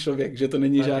normální člověk, že to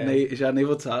není žádnej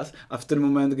ocás. A v ten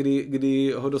moment,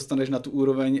 kdy ho dostaneš na tu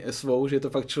úroveň svou, že je to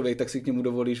fakt člověk, tak si k němu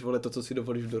dovolíš, vole, to, co si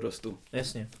dovolíš v dorostu.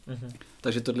 Jasně.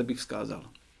 Takže tohle bych vzkázal.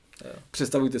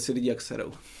 Představujte si lidi, jak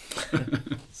serou.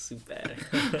 Super.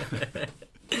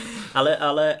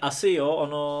 ale asi jo,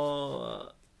 ono,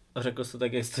 řekl jsi to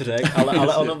tak, jak jsi to řekl,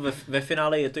 ale ono ve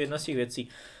finále je to jedna z těch věcí.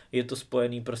 Je to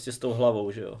spojený prostě s tou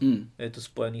hlavou, že jo. Je to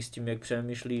spojený s tím, jak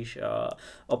přemýšlíš a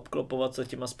obklopovat se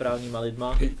těma správnýma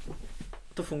lidma.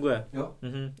 To funguje. Jo.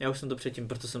 Já už jsem to předtím,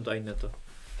 proto jsem to ani neto.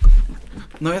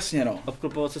 No jasně, no.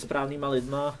 Obklopovat se správnýma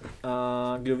lidma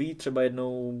a kdo ví, třeba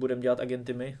jednou budeme dělat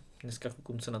agenty my. Dneska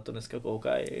se na to dneska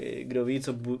koukají. Kdo ví,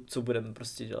 co budeme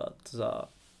prostě dělat za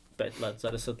 5 let, za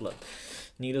 10 let.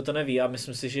 Nikdo to neví a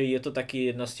myslím si, že je to taky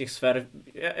jedna z těch sfér.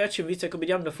 Já čím víc jakoby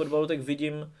dělám do fotbalu, tak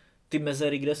vidím ty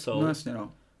mezery, kde jsou. No jasně,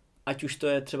 no. Ať už to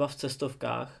je třeba v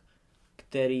cestovkách,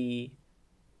 který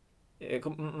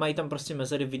jako mají tam prostě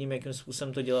mezery, vidím, jakým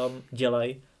způsobem to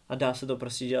dělají a dá se to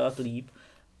prostě dělat líp.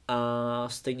 A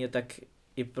stejně tak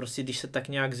i prostě, když se tak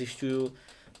nějak zjišťuju,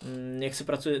 jak se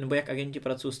pracuje, nebo jak agenti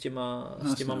pracují s těma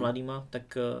mladýma,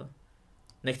 tak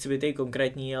nechci být tady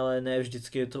konkrétní, ale ne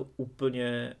vždycky je to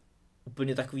úplně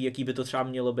takový, jaký by to třeba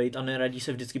mělo být a neradí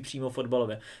se vždycky přímo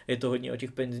fotbalově. Je to hodně o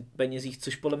těch penězích,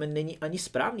 což podle mě není ani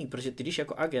správný, protože ty, když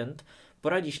jako agent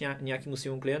poradíš nějakému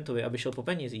svému klientovi, aby šel po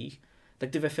penězích, tak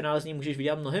ty ve finále z něj můžeš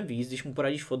vydělat mnohem víc, když mu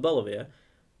poradíš fotbalově,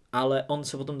 ale on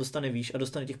se potom dostane výš a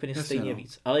dostane těch peněz stejně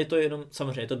víc. Ale je to jenom,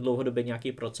 samozřejmě, je to dlouhodobě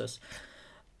nějaký proces.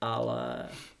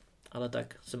 Ale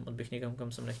tak, jsem odběh někam,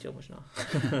 kam jsem nechtěl možná.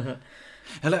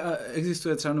 Hele, a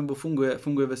existuje třeba, nebo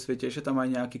funguje ve světě, že tam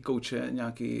mají nějaký kouče,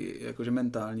 nějaký jakože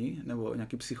mentální, nebo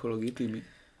nějaký psychologii týmy?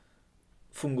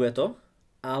 Funguje to,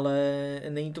 ale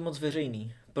není to moc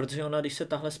veřejný. Protože ona, když se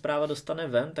tahle zpráva dostane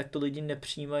ven, tak to lidi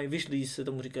nepřijímají. Víš, lidi se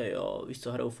tomu říkají, jo, víš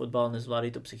co, hrajou fotbal,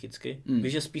 nezvládají to psychicky.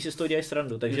 Víš, že spíš si z toho dělají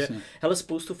srandu. Takže, hele,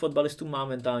 spoustu fotbalistů má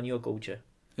mentálního kouče.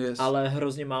 Yes. Ale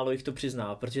hrozně málo jich to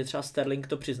přizná, protože třeba Sterling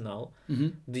to přiznal,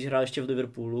 když hrál ještě v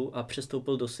Liverpoolu a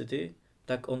přestoupil do City,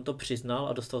 tak on to přiznal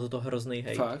a dostal za to hrozný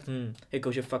hejt. Fakt?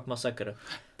 Jakože fakt masakr.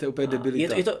 To je úplně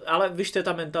debilita. Ale víš, to je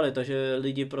ta mentalita, že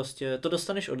lidi prostě, to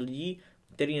dostaneš od lidí,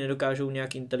 který nedokážou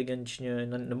nějak inteligenčně,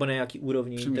 nebo na nějaký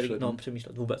úrovni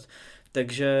přemýšlet vůbec.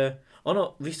 Takže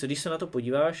ono, víš co, když se na to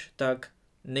podíváš, tak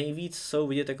nejvíc jsou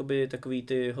vidět jakoby takový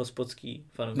ty hospodský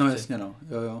fanoušci. No jasně, no.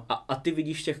 Jo. A ty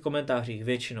vidíš v těch komentářích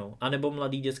většinou. A nebo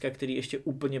mladý děcka, který ještě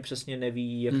úplně přesně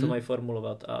neví, jak to mají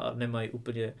formulovat a nemají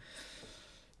úplně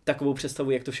takovou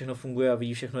představu, jak to všechno funguje a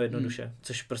vidí všechno jednoduše.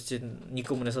 Což prostě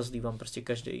nikomu nezazlívám, prostě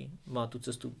každý má tu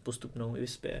cestu postupnou i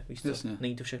vyspěje, víš co? Jasně.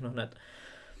 Není to všechno hned.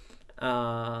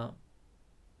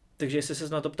 Takže jestli ses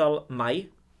na to ptal,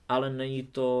 ale není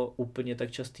to úplně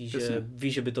tak častý, že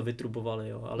víš, že by to vytrubovali,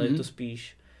 jo, ale je to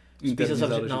spíš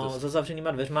za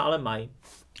zavřenýma dveřma, ale mají.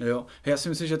 Jo, já si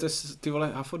myslím, že to je ty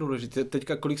vole hafo důležité.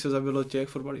 Teďka kolik se zabilo těch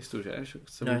fotbalistů, že?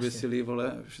 Se vyvěsili,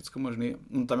 vole, všecko možný.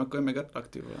 No tam jako je mega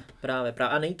aktiv, vole. Právě.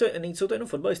 A nejsou to jenom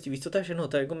fotbalisti, víš co, to je všechno,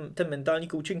 to je jako ten mentální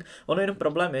coaching. Ono jenom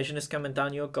problém je, že dneska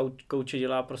mentálního kouče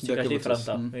dělá prostě každý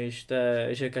franta. Víš,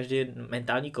 že každý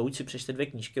mentální coach si přečte 2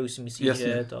 knížky, už si myslí, že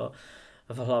je to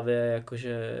v hlavě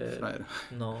jakože... Frajer.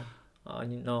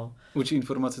 Učí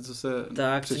informace, co se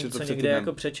přečetl. Co někde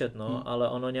jako přečet, ale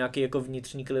ono nějaký jako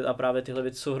vnitřní klid a právě tyhle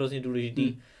věci jsou hrozně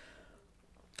důležitý.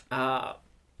 A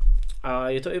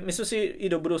je to, myslím si, i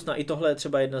do budoucna, i tohle je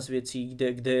třeba jedna z věcí,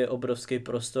 kde je obrovský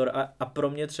prostor a pro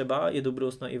mě třeba je do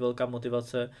budoucna i velká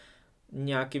motivace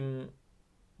nějakým,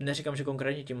 neříkám, že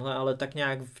konkrétně tímhle, ale tak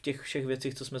nějak v těch všech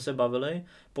věcích, co jsme se bavili,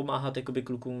 pomáhat jakoby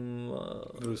klukům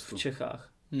v Čechách.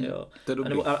 Jo.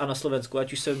 A na Slovensku,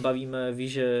 ať už se bavíme,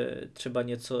 víš, že třeba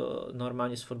něco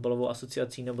normálně s fotbalovou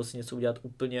asociací nebo si něco udělat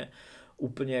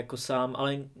úplně jako sám,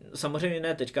 ale samozřejmě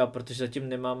ne teďka, protože zatím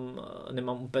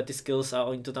nemám úplně ty skills a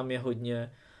oni to tam je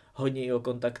hodně i o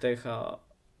kontaktech a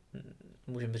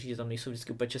můžeme říct, že tam nejsou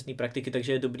vždycky úplně čestné praktiky,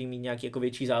 takže je dobrý mít nějaký jako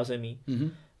větší zázemí.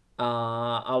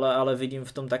 Ale vidím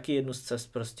v tom taky jednu z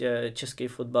cest, prostě český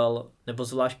fotbal, nebo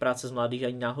zvlášť práce s mladých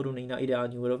ani náhodou není na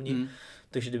ideální úrovni,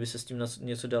 takže kdyby se s tím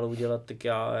něco dalo udělat, tak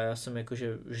já jsem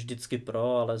jakože vždycky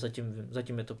pro, ale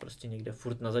zatím je to prostě někde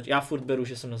furt já furt beru,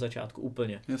 že jsem na začátku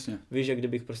úplně. Jasně. Víš, jak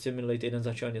kdybych prostě minulý týden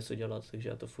začal něco dělat, takže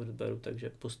já to furt beru,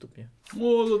 takže postupně.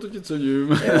 Za to tě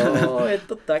cením. Jo, je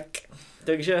to tak.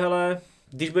 Takže hele,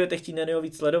 když budete chtít Nenyho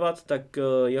víc sledovat, tak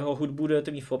jeho hudbu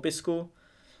budete mít v popisku.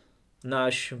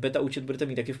 Náš beta účet budete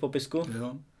mít taky v popisku.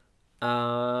 Jo.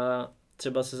 A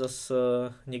třeba se zase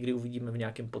někdy uvidíme v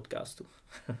nějakém podcastu.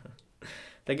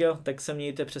 Tak jo, tak se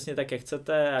mějte přesně tak, jak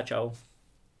chcete a čau.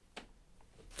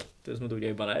 To jsme to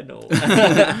udělali iba najednou.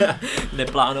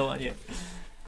 Neplánovaně.